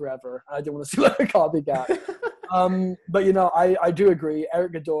 86 forever. I didn't want to see like a copycat. But you know, I do agree.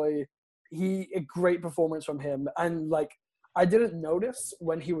 Eric Godoy, a great performance from him, and like I didn't notice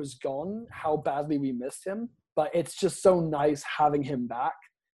when he was gone how badly we missed him, but it's just so nice having him back,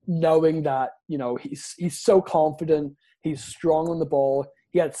 knowing that, you know, he's so confident, he's strong on the ball.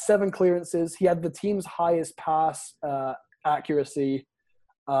 He had 7 clearances. He had the team's highest pass accuracy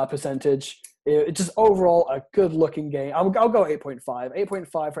percentage. It's just overall a good-looking game. I'll go 8.5.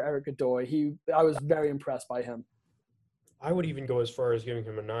 8.5 for Eric Godoy. I was very impressed by him. I would even go as far as giving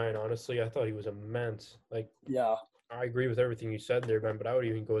him a 9, honestly. I thought he was immense. Yeah. I agree with everything you said there, Ben, but I would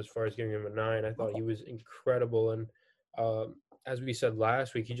even go as far as giving him a 9. I thought he was incredible. And as we said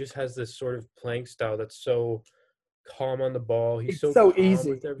last week, he just has this sort of playing style that's so calm on the ball. He's so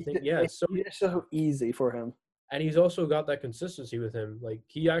easy with everything. It's so easy for him. And he's also got that consistency with him. Like,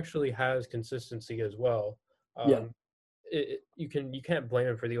 he actually has consistency as well. You can't blame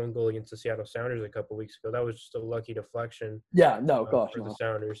him for the own goal against the Seattle Sounders a couple weeks ago. That was just a lucky deflection. For the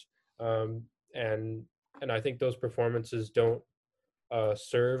Sounders. And I think those performances don't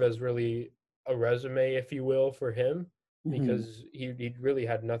serve as really a resume, if you will, for him, because he really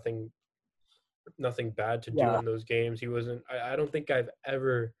had nothing bad to do in those games. He wasn't. I don't think I've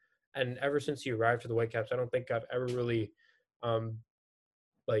ever, and ever since he arrived to the Whitecaps, I don't think I've ever really,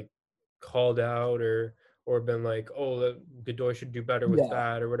 like, called out or been like, oh, Godoy should do better with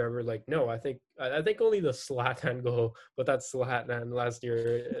that or whatever. Like, no, I think only the Zlatan goal, but that's Zlatan last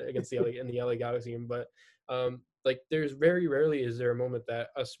year against in the LA Galaxy. But like, there's very rarely is there a moment that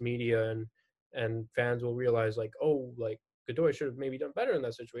us media and fans will realize, like, oh, like, Godoy should have maybe done better in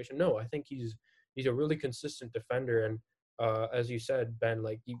that situation. No, I think he's a really consistent defender, and as you said, Ben,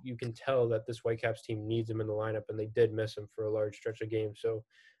 like, you can tell that this Whitecaps team needs him in the lineup, and they did miss him for a large stretch of games. So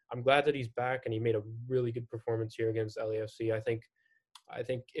I'm glad that he's back, and he made a really good performance here against LAFC. I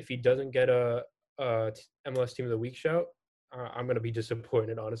think if he doesn't get a MLS Team of the Week shout, I'm going to be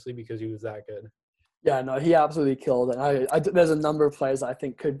disappointed, honestly, because he was that good. Yeah, no, he absolutely killed it. There's a number of players I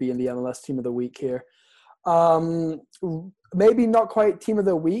think could be in the MLS Team of the Week here. Maybe not quite Team of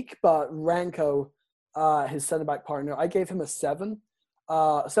the Week, but Ranko, his center-back partner, I gave him a 7.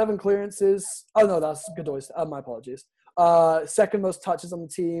 7 clearances. Oh, no, that's Godoy's. My apologies. Second most touches on the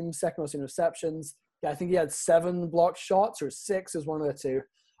team, second most interceptions. Yeah, I think he had 7 blocked shots, or 6 is one of the two.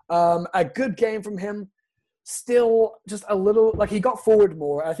 A good game from him. Still just a little, like, he got forward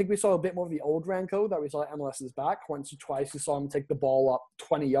more. I think we saw a bit more of the old Ranko that we saw at MLS's back. Once or twice we saw him take the ball up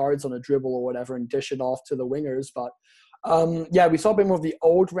 20 yards on a dribble or whatever and dish it off to the wingers. But we saw a bit more of the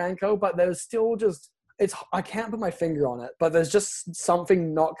old Ranko, but there's still just, I can't put my finger on it, but there's just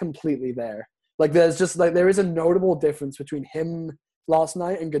something not completely there. Like, there is a notable difference between him last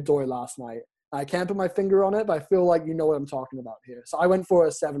night and Godoy last night. I can't put my finger on it, but I feel like you know what I'm talking about here. So I went for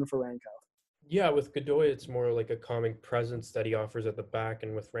a 7 for Ranko. Yeah, with Godoy, it's more like a calming presence that he offers at the back,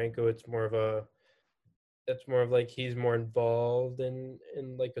 and with Ranko, it's more of like he's more involved in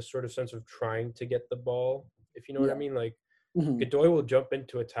like a sort of sense of trying to get the ball, if you know what I mean. Like, Godoy will jump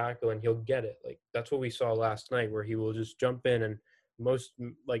into a tackle and he'll get it. Like, that's what we saw last night, where he will just jump in, and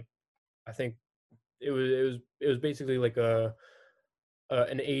I think it was basically like an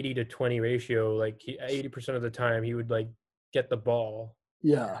 80-20 ratio. Like, 80% of the time he would, like, get the ball.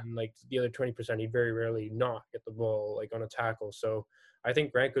 Yeah. And, like, the other 20%, he'd very rarely not get the ball, like, on a tackle. So I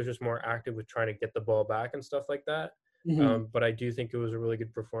think Ranko's just more active with trying to get the ball back and stuff like that. But I do think it was a really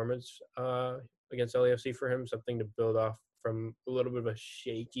good performance against LAFC for him, something to build off from a little bit of a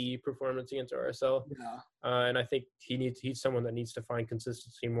shaky performance against RSL. Yeah. And I think he's someone that needs to find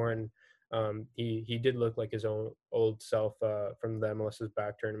consistency more. And he did look like his own old self from the MLS's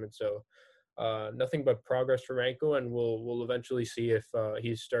back tournament. So nothing but progress for Ranko, and we'll eventually see if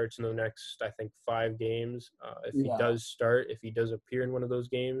he starts in the next, I think, 5 games. If he Yeah. does start, if he does appear in one of those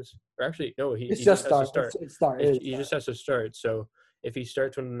games, or actually no, It's he just just has to start. start. It's start. It is He start. just has to start. So if he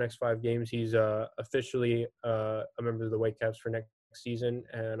starts one of the next 5 games, he's officially a member of the Whitecaps for next season,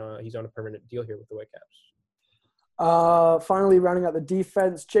 and he's on a permanent deal here with the Whitecaps. Finally, rounding out the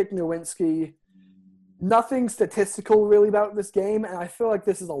defense, Jake Nowinski. Nothing statistical really about this game, and I feel like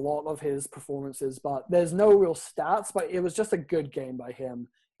this is a lot of his performances, but there's no real stats, but it was just a good game by him.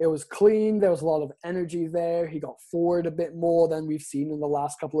 It was clean. There was a lot of energy there. He got forward a bit more than we've seen in the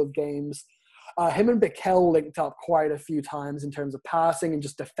last couple of games. Him and Bikel linked up quite a few times in terms of passing and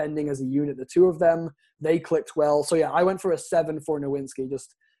just defending as a unit, the two of them. They clicked well. So, yeah, I went for a 7 for Nowinski.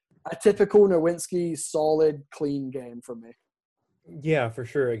 Just a typical Nowinski, solid, clean game for me. Yeah, for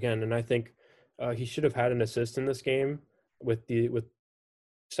sure. Again, and I think he should have had an assist in this game with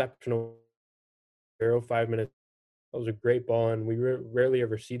exceptional 5 minutes. That was a great ball, and we rarely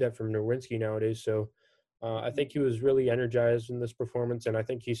ever see that from Nowinski nowadays. So I think he was really energized in this performance, and I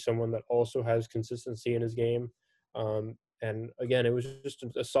think he's someone that also has consistency in his game. And again, it was just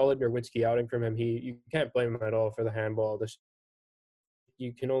a solid Nowinski outing from him. You can't blame him at all for the handball.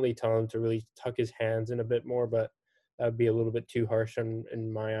 You can only tell him to really tuck his hands in a bit more, but that would be a little bit too harsh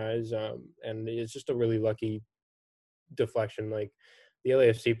in my eyes. And it's just a really lucky deflection. Like the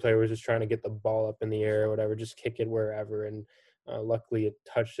LAFC player was just trying to get the ball up in the air or whatever, just kick it wherever. And luckily it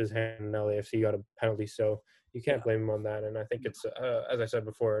touched his hand and LAFC got a penalty. So you can't blame him on that. And I think it's, as I said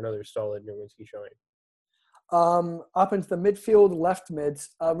before, another solid Nowinski showing. Up into the midfield, left mid,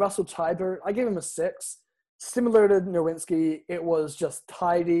 Russell Teibert, I gave him a 6. Similar to Nowinski, it was just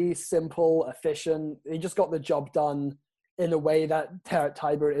tidy, simple, efficient. He just got the job done in a way that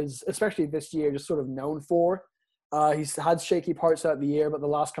Teibert is, especially this year, just sort of known for. He's had shaky parts throughout the year, but the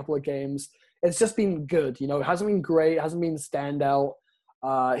last couple of games, it's just been good. You know, it hasn't been great, it hasn't been standout.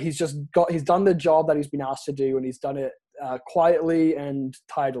 He's done the job that he's been asked to do, and he's done it quietly and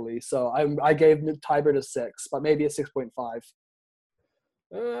tidily. So I gave Teibert a 6, but maybe a 6.5.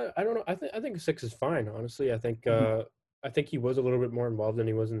 I don't know. I think a 6 is fine. Honestly, I think he was a little bit more involved than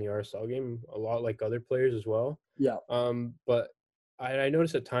he was in the RSL game. A lot like other players as well. Yeah. But I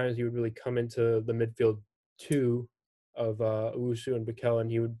noticed at times he would really come into the midfield 2 of Owusu and Bikel, and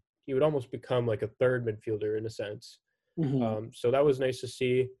he would almost become like a third midfielder in a sense. Mm-hmm. So that was nice to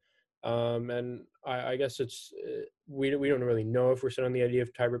see. And I guess it's we don't really know if we're set on the idea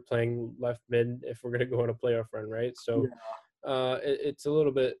of Teibert playing left mid if we're going to go on a playoff run, right? So. Yeah. It's a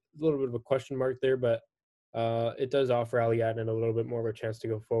little bit of a question mark there, but it does offer Ali Adnan a little bit more of a chance to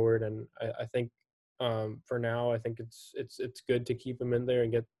go forward, and I think for now I think it's good to keep him in there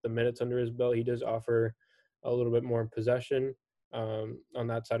and get the minutes under his belt. He does offer a little bit more possession on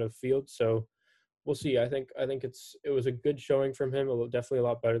that side of the field, so we'll see. I think it was a good showing from him, definitely a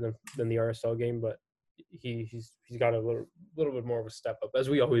lot better than the RSL game, but he's got a little bit more of a step up, as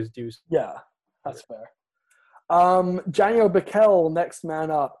we always do. Yeah, that's fair. Janio Bikel, next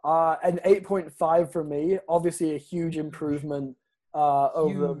man up. An 8.5 for me. Obviously a huge improvement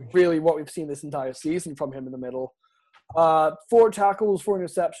over really what we've seen this entire season from him in the middle. 4 tackles, 4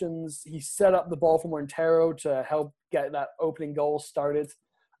 interceptions. He set up the ball for Montero to help get that opening goal started.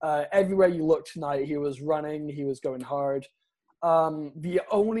 Everywhere you look tonight, he was running, he was going hard. The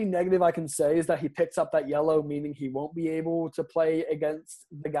only negative I can say is that he picks up that yellow, meaning he won't be able to play against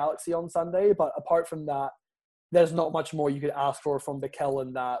the Galaxy on Sunday. But apart from that, there's not much more you could ask for from Bikel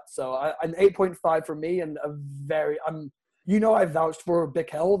in that. So an 8.5 for me, and I vouched for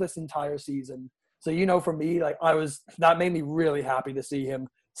Bikel this entire season. So for me, that made me really happy to see him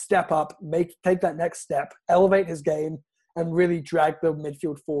step up, take that next step, elevate his game, and really drag the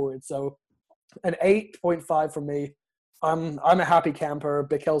midfield forward. So an 8.5 for me. I'm a happy camper.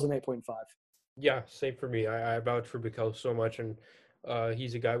 Bikel's an 8.5. Yeah, same for me. I vouch for Bikel so much, and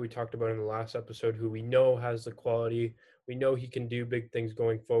he's a guy we talked about in the last episode who we know has the quality. We know he can do big things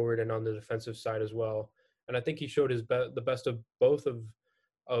going forward and on the defensive side as well. And I think he showed the best of both of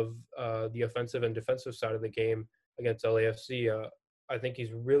the offensive and defensive side of the game against LAFC. I think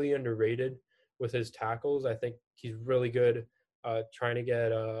he's really underrated with his tackles. I think he's really good trying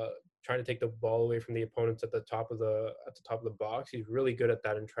to take the ball away from the opponents at the top of the box. He's really good at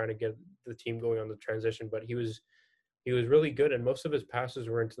that and trying to get the team going on the transition. But he was really good, and most of his passes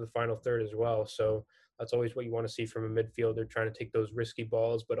were into the final third as well. So that's always what you want to see from a midfielder, trying to take those risky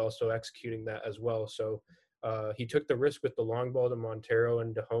balls, but also executing that as well. So he took the risk with the long ball to Montero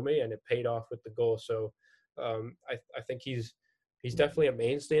and Dahomey, and it paid off with the goal. So I think he's he's definitely a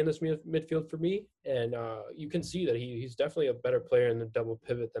mainstay in this midfield for me. And you can see that he's definitely a better player in the double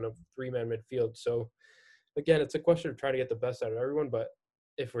pivot than a three-man midfield. So, again, it's a question of trying to get the best out of everyone. But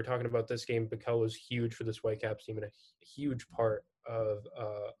if we're talking about this game, Bikel was huge for this Whitecaps team and a huge part of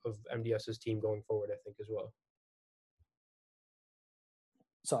MDS's team going forward, I think, as well.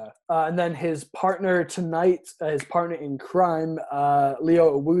 Sorry. And then his partner tonight, his partner in crime,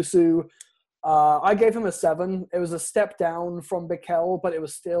 Leo Owusu, I gave him a 7. It was a step down from Bikel, but it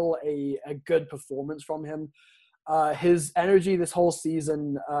was still a good performance from him. His energy this whole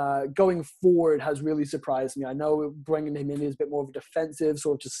season going forward has really surprised me. I know bringing him in is a bit more of a defensive,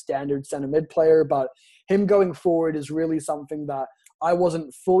 sort of just standard center mid player, but him going forward is really something that I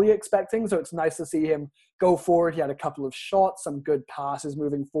wasn't fully expecting. So it's nice to see him go forward. He had a couple of shots, some good passes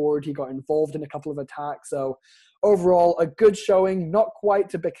moving forward. He got involved in a couple of attacks. So overall, a good showing, not quite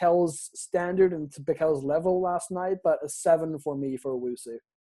to Bikel's standard and to Bikel's level last night, but a 7 for me for Owusu.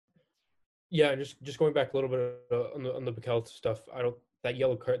 Yeah, just going back a little bit on the Bikel stuff. That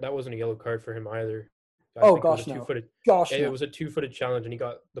yellow card, that wasn't a yellow card for him either. Oh gosh, no. It was a 2-footed challenge, and he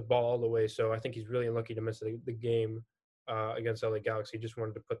got the ball all the way. So I think he's really unlucky to miss the game against LA Galaxy. Just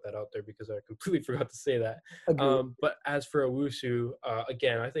wanted to put that out there because I completely forgot to say that. But as for Owusu,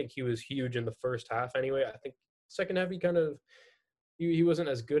 again, I think he was huge in the first half. Anyway, I think second half he wasn't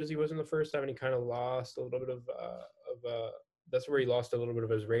as good as he was in the first half, and he kind of lost a little bit of that's where he lost a little bit of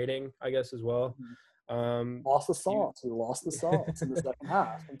his rating, I guess, as well. Lost the sauce. He lost the sauce in the second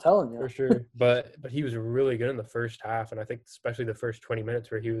half. I'm telling you. For sure. But he was really good in the first half, and I think especially the first 20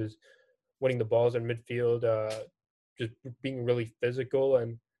 minutes where he was winning the balls in midfield, just being really physical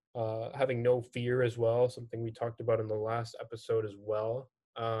and having no fear as well, something we talked about in the last episode as well.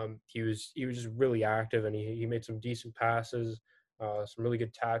 He was just really active, and he made some decent passes, some really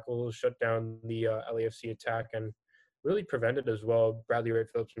good tackles, shut down the LAFC attack, and really prevented as well Bradley Wright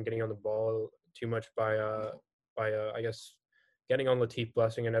Phillips from getting on the ball too much by I guess getting on Latif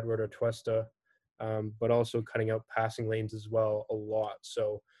Blessing and Edward Atuesta, but also cutting out passing lanes as well a lot.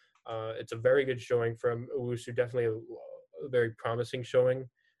 So it's a very good showing from Owusu, definitely a very promising showing.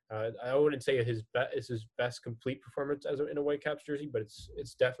 I wouldn't say it's his best complete performance in a Whitecaps jersey, but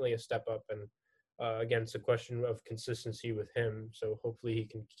it's definitely a step up. And again, it's a question of consistency with him. So hopefully he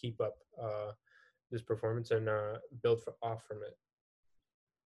can keep up this performance and build off from it.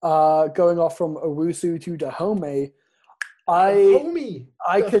 Going off from Owusu to Dahomey, I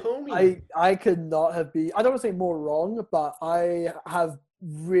could not have been, I don't want to say more wrong, but I have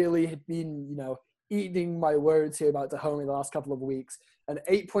really been, eating my words here about Dahomey the last couple of weeks. An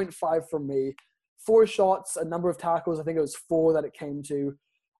 8.5 from me, 4 shots, a number of tackles. I think it was 4 that it came to.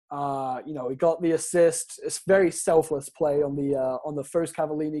 He got the assist. It's very selfless play on the first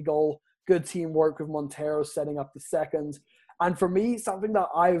Cavallini goal. Good teamwork with Montero setting up the second. And for me, something that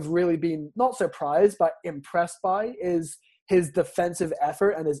I've really been not surprised, but impressed by is his defensive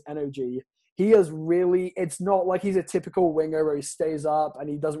effort and his energy. He is really, it's not like he's a typical winger where he stays up and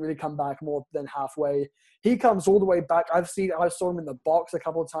he doesn't really come back more than halfway. He comes all the way back. I saw him in the box a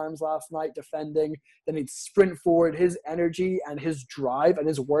couple of times last night defending. Then he'd sprint forward. His energy and his drive and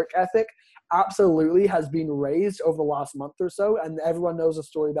his work ethic absolutely has been raised over the last month or so. And everyone knows the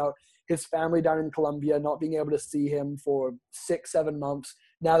story about his family down in Colombia, not being able to see him for 6-7 months.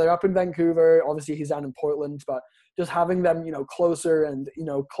 Now they're up in Vancouver. Obviously, he's down in Portland, but just having them, closer and,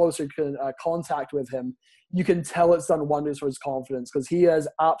 closer contact with him, you can tell it's done wonders for his confidence because he has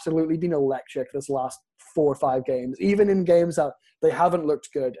absolutely been electric this last 4 or 5 games. Even in games that they haven't looked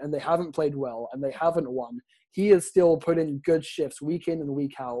good and they haven't played well and they haven't won, he has still put in good shifts week in and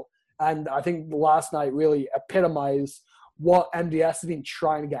week out. And I think last night really epitomized what MDS has been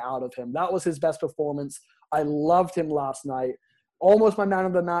trying to get out of him. That was his best performance. I loved him last night. Almost my man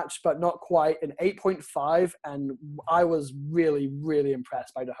of the match, but not quite. An 8.5, and I was really, really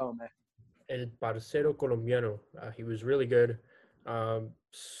impressed by Dahomey. El Parcero Colombiano. He was really good.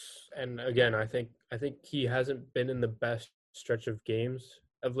 And again, I think he hasn't been in the best stretch of games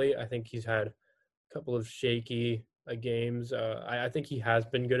of late. I think he's had a couple of shaky games. I think he has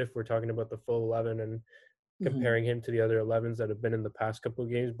been good if we're talking about the full 11 and comparing him to the other 11s that have been in the past couple of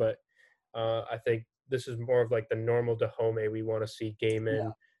games. But I think this is more of like the normal Dahomey we want to see game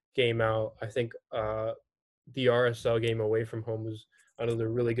in, game out. I think the RSL game away from home was another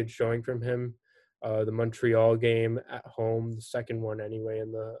really good showing from him. The Montreal game at home, the second one anyway,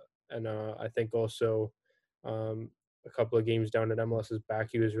 and I think also a couple of games down at MLS's back,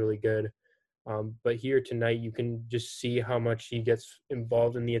 he was really good. But here tonight, you can just see how much he gets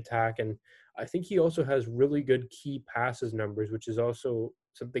involved in the attack. And I think he also has really good key passes numbers, which is also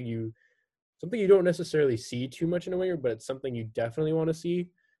something something you don't necessarily see too much in a winger, but it's something you definitely want to see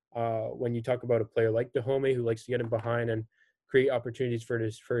when you talk about a player like Dahomey, who likes to get in behind and create opportunities for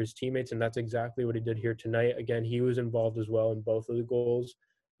his teammates, and that's exactly what he did here tonight. Again, he was involved as well in both of the goals,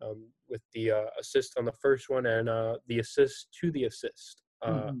 with the assist on the first one and the assist to the assist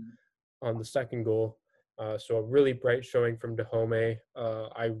on the second goal. So a really bright showing from Dahomey.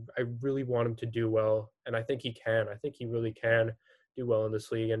 I really want him to do well, and I think he can. I think he really can do well in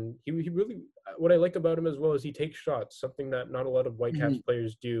this league. And he really, what I like about him as well is he takes shots, something that not a lot of Whitecaps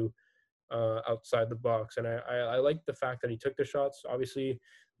players do outside the box. And I like the fact that he took the shots. Obviously,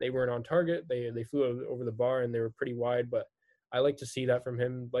 they weren't on target. They flew over the bar and they were pretty wide, but I like to see that from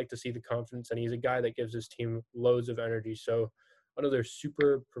him, like to see the confidence, and he's a guy that gives his team loads of energy. So another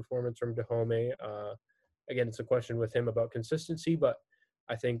super performance from Dahomey. Again, it's a question with him about consistency, but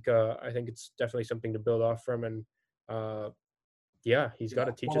I think it's definitely something to build off from. And he's got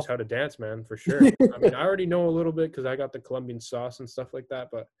to teach us how to dance, man, for sure. I mean, I already know a little bit because I got the Colombian sauce and stuff like that,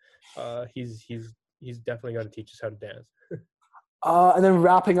 but he's definitely got to teach us how to dance. And then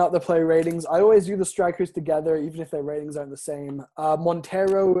wrapping up the play ratings, I always do the strikers together, even if their ratings aren't the same.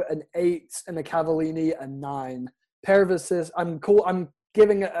 Montero an 8 and a Cavallini a 9. Pair of assists. I'm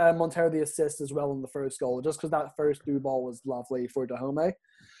giving Montero the assist as well in the first goal, just because that first through ball was lovely for Dahomey.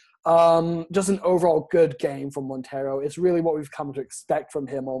 Just an overall good game from Montero. It's really what we've come to expect from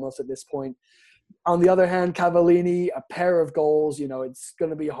him almost at this point. On the other hand, Cavallini, a pair of goals. It's going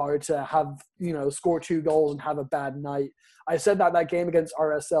to be hard to have, score 2 goals and have a bad night. I said that game against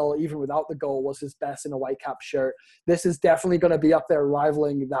RSL, even without the goal, was his best in a Whitecap shirt. This is definitely going to be up there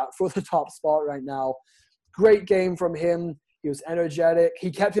rivaling that for the top spot right now. Great game from him. He was energetic. He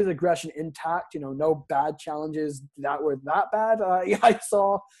kept his aggression intact. No bad challenges that were that bad. I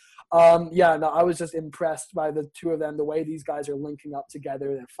saw. I was just impressed by the two of them, the way these guys are linking up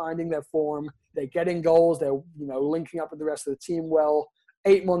together. They're finding their form. They're getting goals. They're, linking up with the rest of the team well.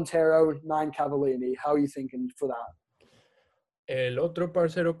 8 Montero, 9 Cavallini. How are you thinking for that? El otro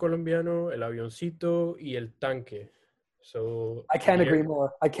parcero colombiano, el avioncito y el tanque. So I can't agree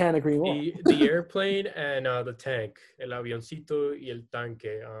more. The airplane and the tank, el avioncito y el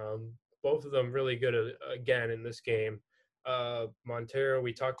tanque. Both of them really good again in this game. Montero,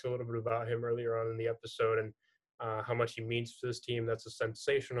 we talked a little bit about him earlier on in the episode and how much he means to this team. That's a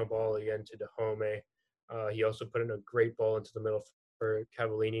sensational ball again to Dahomey. He also put in a great ball into the middle for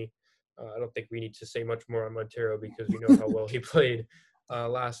Cavallini. I don't think we need to say much more on Montero because we know how well he played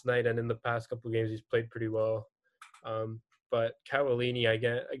last night, and in the past couple of games he's played pretty well. But Cavallini,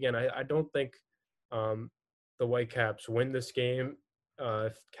 I don't think the Whitecaps win this game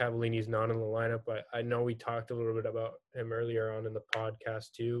if Cavallini's not in the lineup. But I know we talked a little bit about him earlier on in the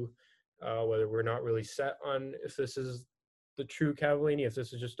podcast too, whether we're not really set on if this is the true Cavallini, if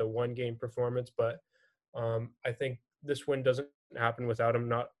this is just a one-game performance. But I think this win doesn't happen without him,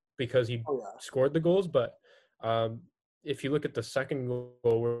 not because he scored the goals, but if you look at the second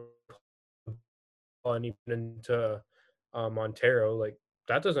goal and even into Montero, like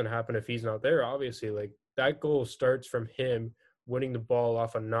that doesn't happen if he's not there. Obviously, like that goal starts from him winning the ball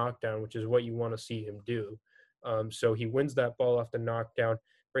off a knockdown, which is what you want to see him do. So he wins that ball off the knockdown,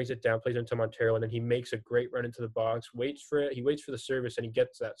 brings it down, plays into Montero, and then he makes a great run into the box, waits for it. He waits for the service, and he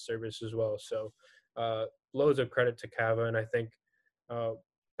gets that service as well. So loads of credit to Cava, and I think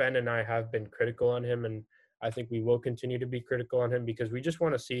Ben and I have been critical on him, and I think we will continue to be critical on him because we just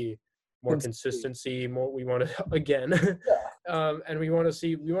want to see more consistency. We want to and we want to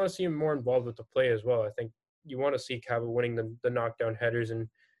see him more involved with the play as well. I think you want to see Cava winning the knockdown headers and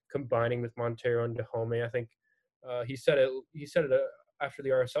combining with Montero and Dahomey. I think he said it after the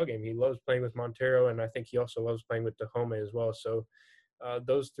RSL game. He loves playing with Montero, and I think he also loves playing with Dahomey as well. So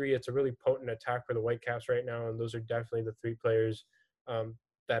those three, it's a really potent attack for the Whitecaps right now, and those are definitely the 3 players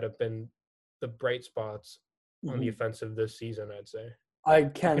that have been the bright spots on the offensive this season, I'd say. I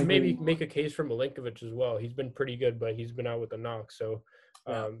can maybe make a case for Milinkovic as well. He's been pretty good, but he's been out with a knock. So,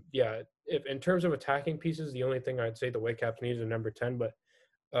 if in terms of attacking pieces, the only thing I'd say the Whitecaps need is a number 10. But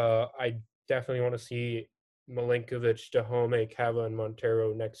I definitely want to see Milinkovic, Dahomey, Cava, and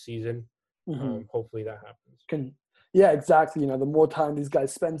Montero next season. Hopefully that happens. Yeah, exactly. The more time these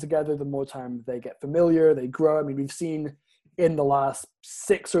guys spend together, the more time they get familiar, they grow. I mean, we've seen in the last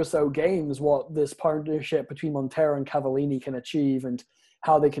 6 or so games what this partnership between Montero and Cavallini can achieve and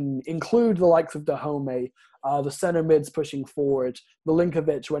how they can include the likes of Dahomey, the center mids pushing forward,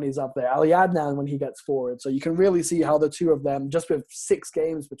 Milinkovic when he's up there, Ali Adnan when he gets forward. So you can really see how the two of them, just with 6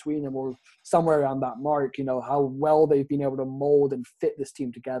 games between them or somewhere around that mark, how well they've been able to mold and fit this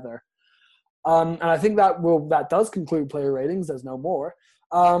team together. And I think that does conclude player ratings. There's no more.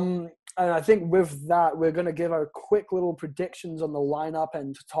 And I think with that, we're going to give our quick little predictions on the lineup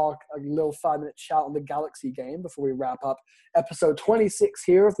and to talk a little 5-minute chat on the Galaxy game before we wrap up episode 26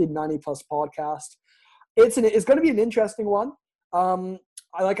 here of the 90 Plus podcast. It's going to be an interesting one.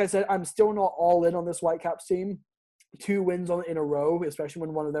 Like I said, I'm still not all in on this Whitecaps team. 2 wins in a row, especially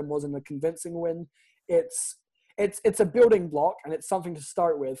when one of them wasn't a convincing win. It's a building block and it's something to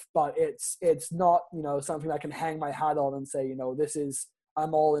start with, but it's not, something I can hang my hat on and say,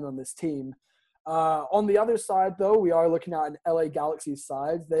 I'm all in on this team. On the other side, though, we are looking at an LA Galaxy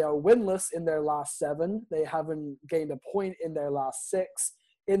side. They are winless in their last 7. They haven't gained a point in their last 6.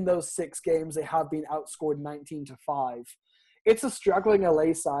 In those 6 games, they have been outscored 19-5. It's a struggling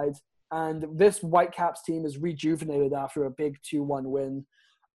LA side, and this Whitecaps team is rejuvenated after a big 2-1 win.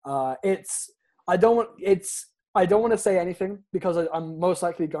 I don't want to say anything because I'm most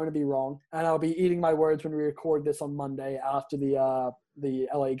likely going to be wrong, and I'll be eating my words when we record this on Monday after the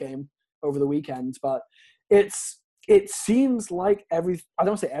LA game over the weekend. But it seems like I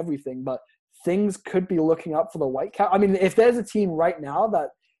don't say everything, but things could be looking up for the Whitecaps. I mean, if there's a team right now that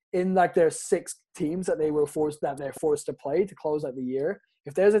in like their 6 teams that they're forced to play to close out the year,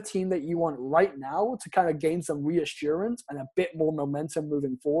 if there's a team that you want right now to kind of gain some reassurance and a bit more momentum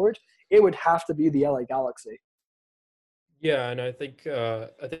moving forward, it would have to be the LA Galaxy. Yeah, and I think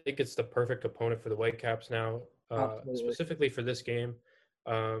it's the perfect opponent for the Whitecaps now, specifically for this game.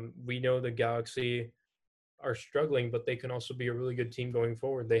 We know the Galaxy are struggling, but they can also be a really good team going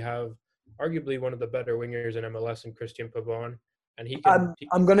forward. They have arguably one of the better wingers in MLS in Christian Pavon, and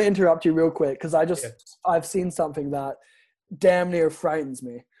I'm going to interrupt you real quick because I've seen something that damn near frightens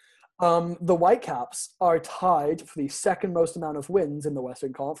me. The Whitecaps are tied for the second most amount of wins in the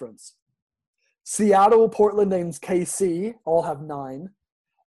Western Conference. Seattle, Portland, and KC all have 9.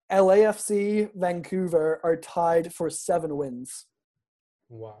 LAFC, Vancouver are tied for 7 wins.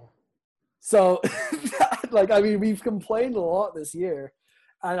 Wow. So, we've complained a lot this year.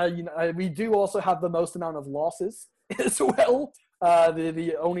 And we do also have the most amount of losses as well.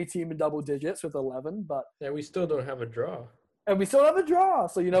 The only team in double digits with 11. But yeah, we still don't have a draw. And we still have a draw.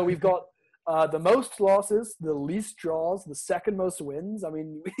 So, we've got the most losses, the least draws, the second most wins. I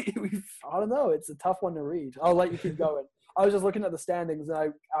mean, I don't know. It's a tough one to read. I'll let you keep going. I was just looking at the standings and I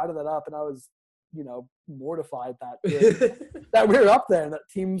added that up and I was, mortified that we're up there and that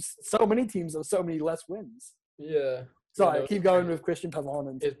so many teams have so many less wins. Yeah. Sorry, keep going with Christian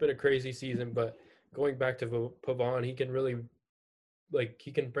Pavon. It's been a crazy season, but going back to Pavon, he can really,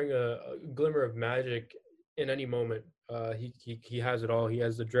 he can bring a glimmer of magic in any moment. He has it all. He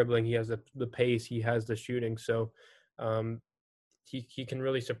has the dribbling, he has the pace, he has the shooting. So he can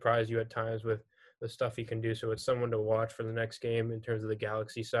really surprise you at times with the stuff he can do. So it's someone to watch for the next game in terms of the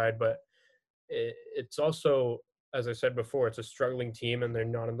Galaxy side. But it's also, as I said before, it's a struggling team and they're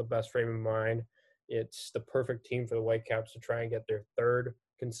not in the best frame of mind. It's the perfect team for the Whitecaps to try and get their 3rd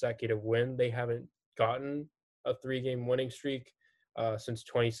consecutive win. They haven't gotten a 3-game winning streak since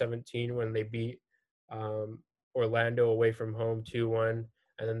 2017 when they beat Orlando away from home 2-1,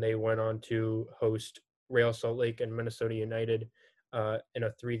 and then they went on to host Real Salt Lake and Minnesota United in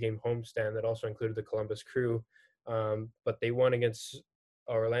a 3-game homestand that also included the Columbus Crew. But they won against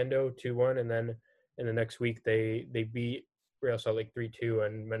Orlando 2-1, and then in the next week they beat Real Salt Lake 3-2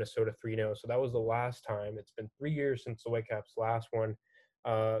 and Minnesota 3-0. So that was the last time. It's been 3 years since the Whitecaps last won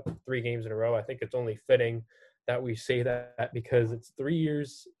 3 games in a row. I think it's only fitting that we say that because it's 3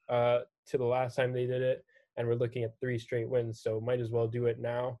 years to the last time they did it, and we're looking at 3 straight wins. So might as well do it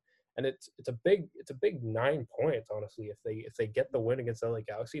now. And it's a big 9 points, honestly. If they get the win against LA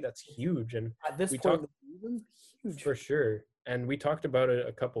Galaxy, that's huge. And at this point in the season, huge for sure. And we talked about it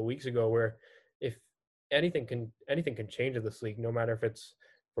a couple of weeks ago, where if anything can change in this league, no matter if it's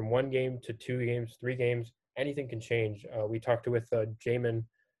from 1 game to 2 games, 3 games, anything can change. We talked with Jamin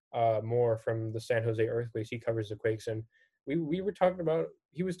Moore from the San Jose Earthquakes. He covers the Quakes, and he was talking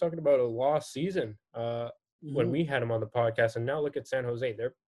about a lost season when we had him on the podcast. And now look at San Jose;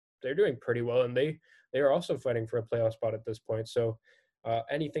 they're doing pretty well, and they are also fighting for a playoff spot at this point. So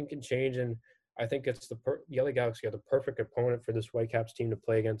anything can change, and I think it's the LA Galaxy are the perfect opponent for this Whitecaps team to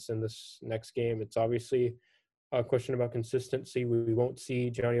play against in this next game. It's obviously a question about consistency. We won't see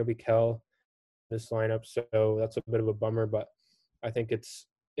Johnny Obikel in this lineup, so that's a bit of a bummer. But I think it's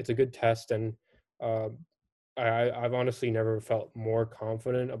a good test, and I've honestly never felt more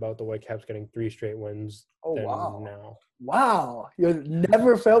confident about the Whitecaps getting 3 straight wins than now. Wow, you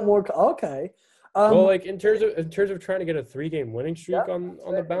never felt more okay. Well, in terms of trying to get a 3-game winning streak on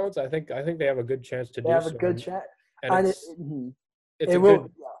the bounce, I think they have a good chance to do so. They have a good chance, and it's It a will.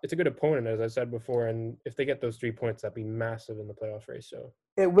 good it's a good opponent, as I said before, and if they get those 3 points, that'd be massive in the playoff race. So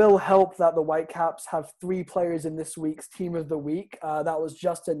It will help that the Whitecaps have 3 players in this week's Team of the Week. That was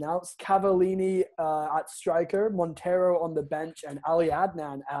just announced. Cavallini at striker, Montero on the bench, and Ali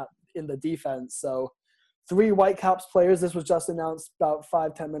Adnan in the defense. So 3 Whitecaps players. This was just announced about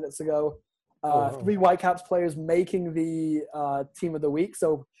 5-10 minutes ago. 3 Whitecaps players making the Team of the Week.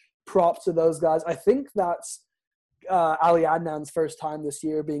 So props to those guys. I think that's Ali Adnan's first time this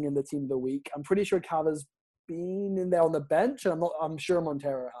year being in the Team of the Week. I'm pretty sure Cava's been in there on the bench, and I'm sure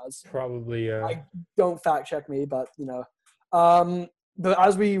Montero has. probably I don't fact check me, but but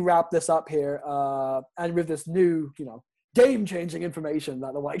as we wrap this up here, and with this new, game-changing information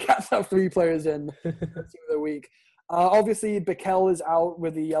that the Whitecaps have 3 players in the Team of the Week. Obviously, Bikel is out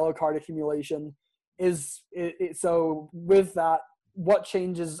with the yellow card accumulation. So with that, what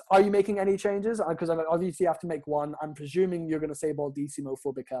changes? Are you making any changes? Because obviously you have to make one. I'm presuming you're going to say Baldissimo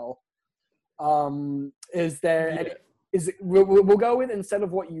for Bikel. Is there any? We'll go with, instead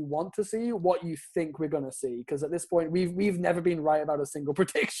of what you want to see, what you think we're going to see, because at this point we've never been right about a single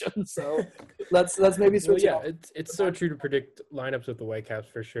prediction. So let's maybe switch. Well, yeah, it's so true to predict lineups with the Whitecaps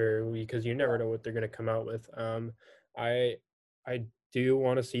for sure, because you never know what they're going to come out with. I do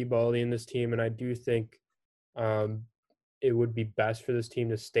want to see Baldy in this team, and I do think it would be best for this team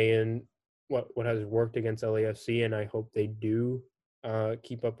to stay in what has worked against LAFC, and I hope they do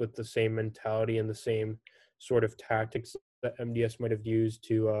keep up with the same mentality and the same sort of tactics that MDS might have used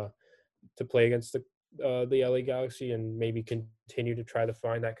to play against the LA Galaxy, and maybe continue to try to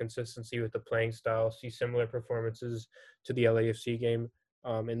find that consistency with the playing style, see similar performances to the LAFC game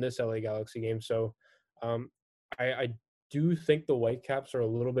in this LA Galaxy game. So I do think the Whitecaps are a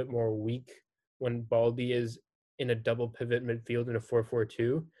little bit more weak when Baldy is in a double pivot midfield in a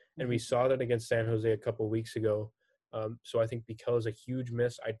 4-4-2, and we saw that against San Jose a couple of weeks ago. So I think Bikel is a huge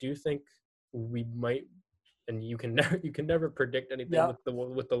miss. I do think we might, and you can never predict anything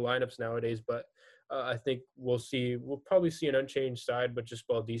with the lineups nowadays, but I think we'll probably see an unchanged side, but just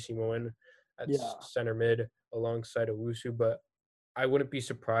Baldissimo in at center mid alongside Owusu. But I wouldn't be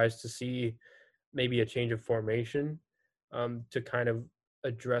surprised to see maybe a change of formation to kind of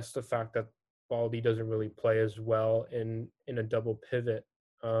address the fact that Baldy doesn't really play as well in a double pivot.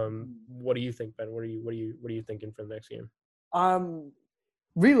 What do you think, Ben? What are you thinking for the next game?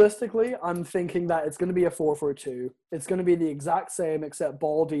 Realistically, I'm thinking that it's going to be a 4-4-2. It's going to be the exact same, except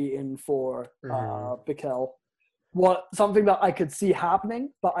Baldy in for Bikel. Something that I could see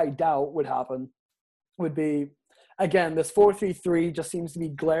happening, but I doubt would happen, would be, again, this 4-3-3 just seems to be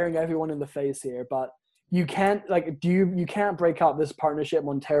glaring everyone in the face here. But you can't you can't break up this partnership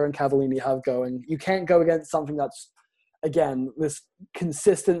Montero and Cavallini have going. You can't go against something that's, again, this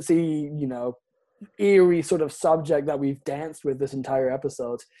consistency, eerie sort of subject that we've danced with this entire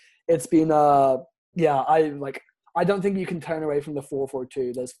episode. It's been I don't think you can turn away from the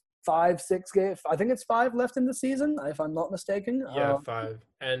 4-4-2. There's 5-6 games. I think it's 5 left in the season, if I'm not mistaken. Yeah, 5.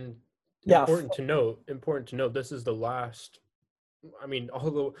 And important to note, this is the last. I mean,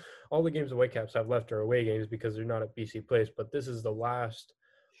 all the games the Whitecaps have left are away games because they're not at BC Place, but this is the last.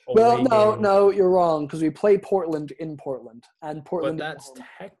 No, you're wrong, because we play Portland in Portland, and Portland. But that's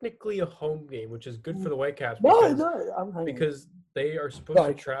technically a home game, which is good for the Whitecaps because they are supposed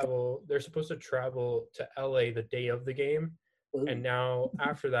to travel. They're supposed to travel to LA the day of the game, and now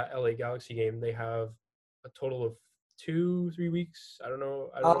after that LA Galaxy game, they have a total of 2-3 weeks. I don't know.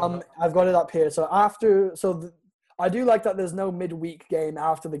 I've got it up here. So I do like that there's no midweek game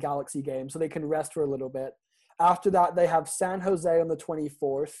after the Galaxy game, so they can rest for a little bit. After that, they have San Jose on the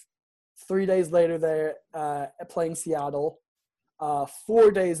 24th. 3 days later, they're playing Seattle.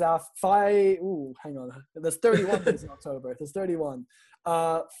 4 days after, hang on. There's 31 days in October. There's 31.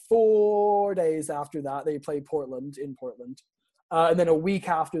 4 days after that, they play Portland in Portland. And then a week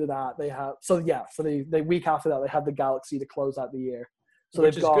after that, they have – the week after that, they have the Galaxy to close out the year. So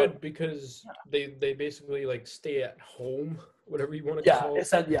which is good because they basically stay at home, whatever you want to call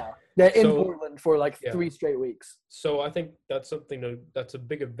it. They're in Portland for 3 straight weeks. So I think that's that's a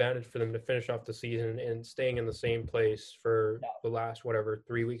big advantage for them to finish off the season and staying in the same place for the last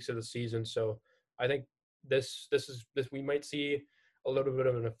 3 weeks of the season. So I think this we might see a little bit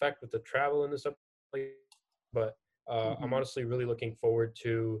of an effect with the travel in this up, but I'm honestly really looking forward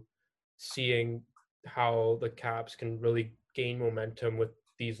to seeing how the Caps can really gain momentum with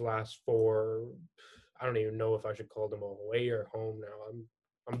these last 4. I don't even know if I should call them away or home now.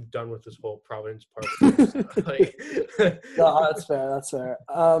 I'm done with this whole Providence part. No, that's fair.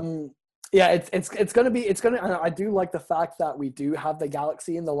 Yeah, it's gonna. I do like the fact that we do have the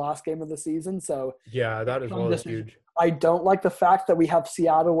Galaxy in the last game of the season. So Yeah, that as well is huge. I don't like the fact that we have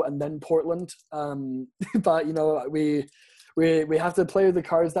Seattle and then Portland. But we have to play with the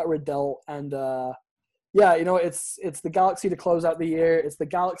cards that we're dealt, and yeah, it's the Galaxy to close out the year. It's the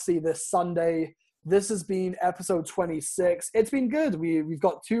Galaxy this Sunday. This has been episode 26. It's been good. We've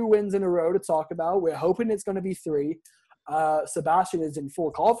got 2 wins in a row to talk about. We're hoping it's going to be 3. Sebastian is in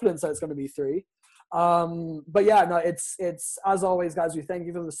full confidence that it's going to be 3. But yeah, no, it's as always, guys. We thank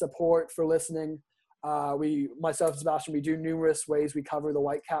you for the support, for listening. Myself and Sebastian, we do numerous ways we cover the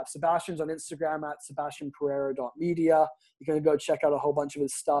Whitecaps. Sebastian's on Instagram at sebastianpereira.media. You can go check out a whole bunch of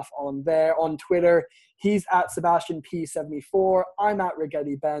his stuff on there. On Twitter, he's at SebastianP74. I'm at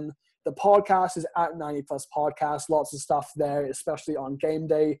Rigetti Ben. The podcast is at 90 Plus Podcast. Lots of stuff there, especially on game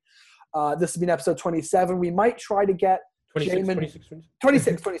day. This has been episode 27. We might try to get 26.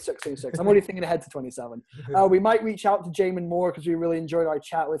 I'm already thinking ahead to 27. We might reach out to Jamin Moore because we really enjoyed our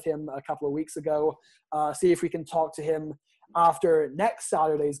chat with him a couple of weeks ago. See if we can talk to him after next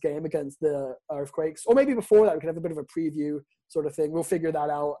Saturday's game against the Earthquakes, or maybe before that we can have a bit of a preview sort of thing. We'll figure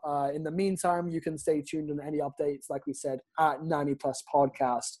that out. In the meantime, you can stay tuned on any updates, like we said, at 90 Plus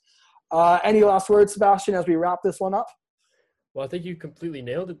Podcast. Any last words, Sebastian, as we wrap this one up? Well, I think you completely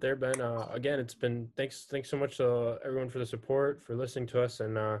nailed it there, Ben. Again, it's been thanks so much to everyone for the support, for listening to us,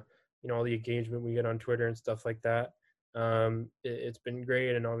 and all the engagement we get on Twitter and stuff like that. It's been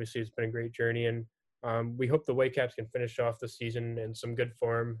great, and obviously it's been a great journey, and we hope the Whitecaps can finish off the season in some good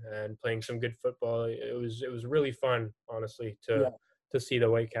form and playing some good football. It was really fun, honestly, to see the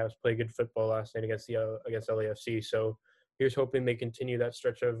Whitecaps play good football last night against LAFC. So here's hoping they continue that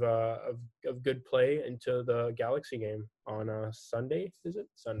stretch of good play into the Galaxy game on Sunday. Is it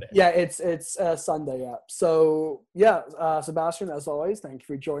Sunday? Yeah, it's Sunday. Yeah. So yeah, Sebastian, as always, thank you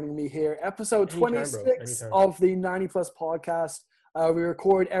for joining me here. Episode 26 of the 90 Plus Podcast. We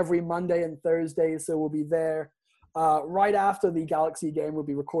record every Monday and Thursday, so we'll be there right after the Galaxy game. We'll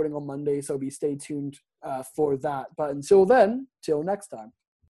be recording on Monday, so stay tuned for that. But until then, till next time.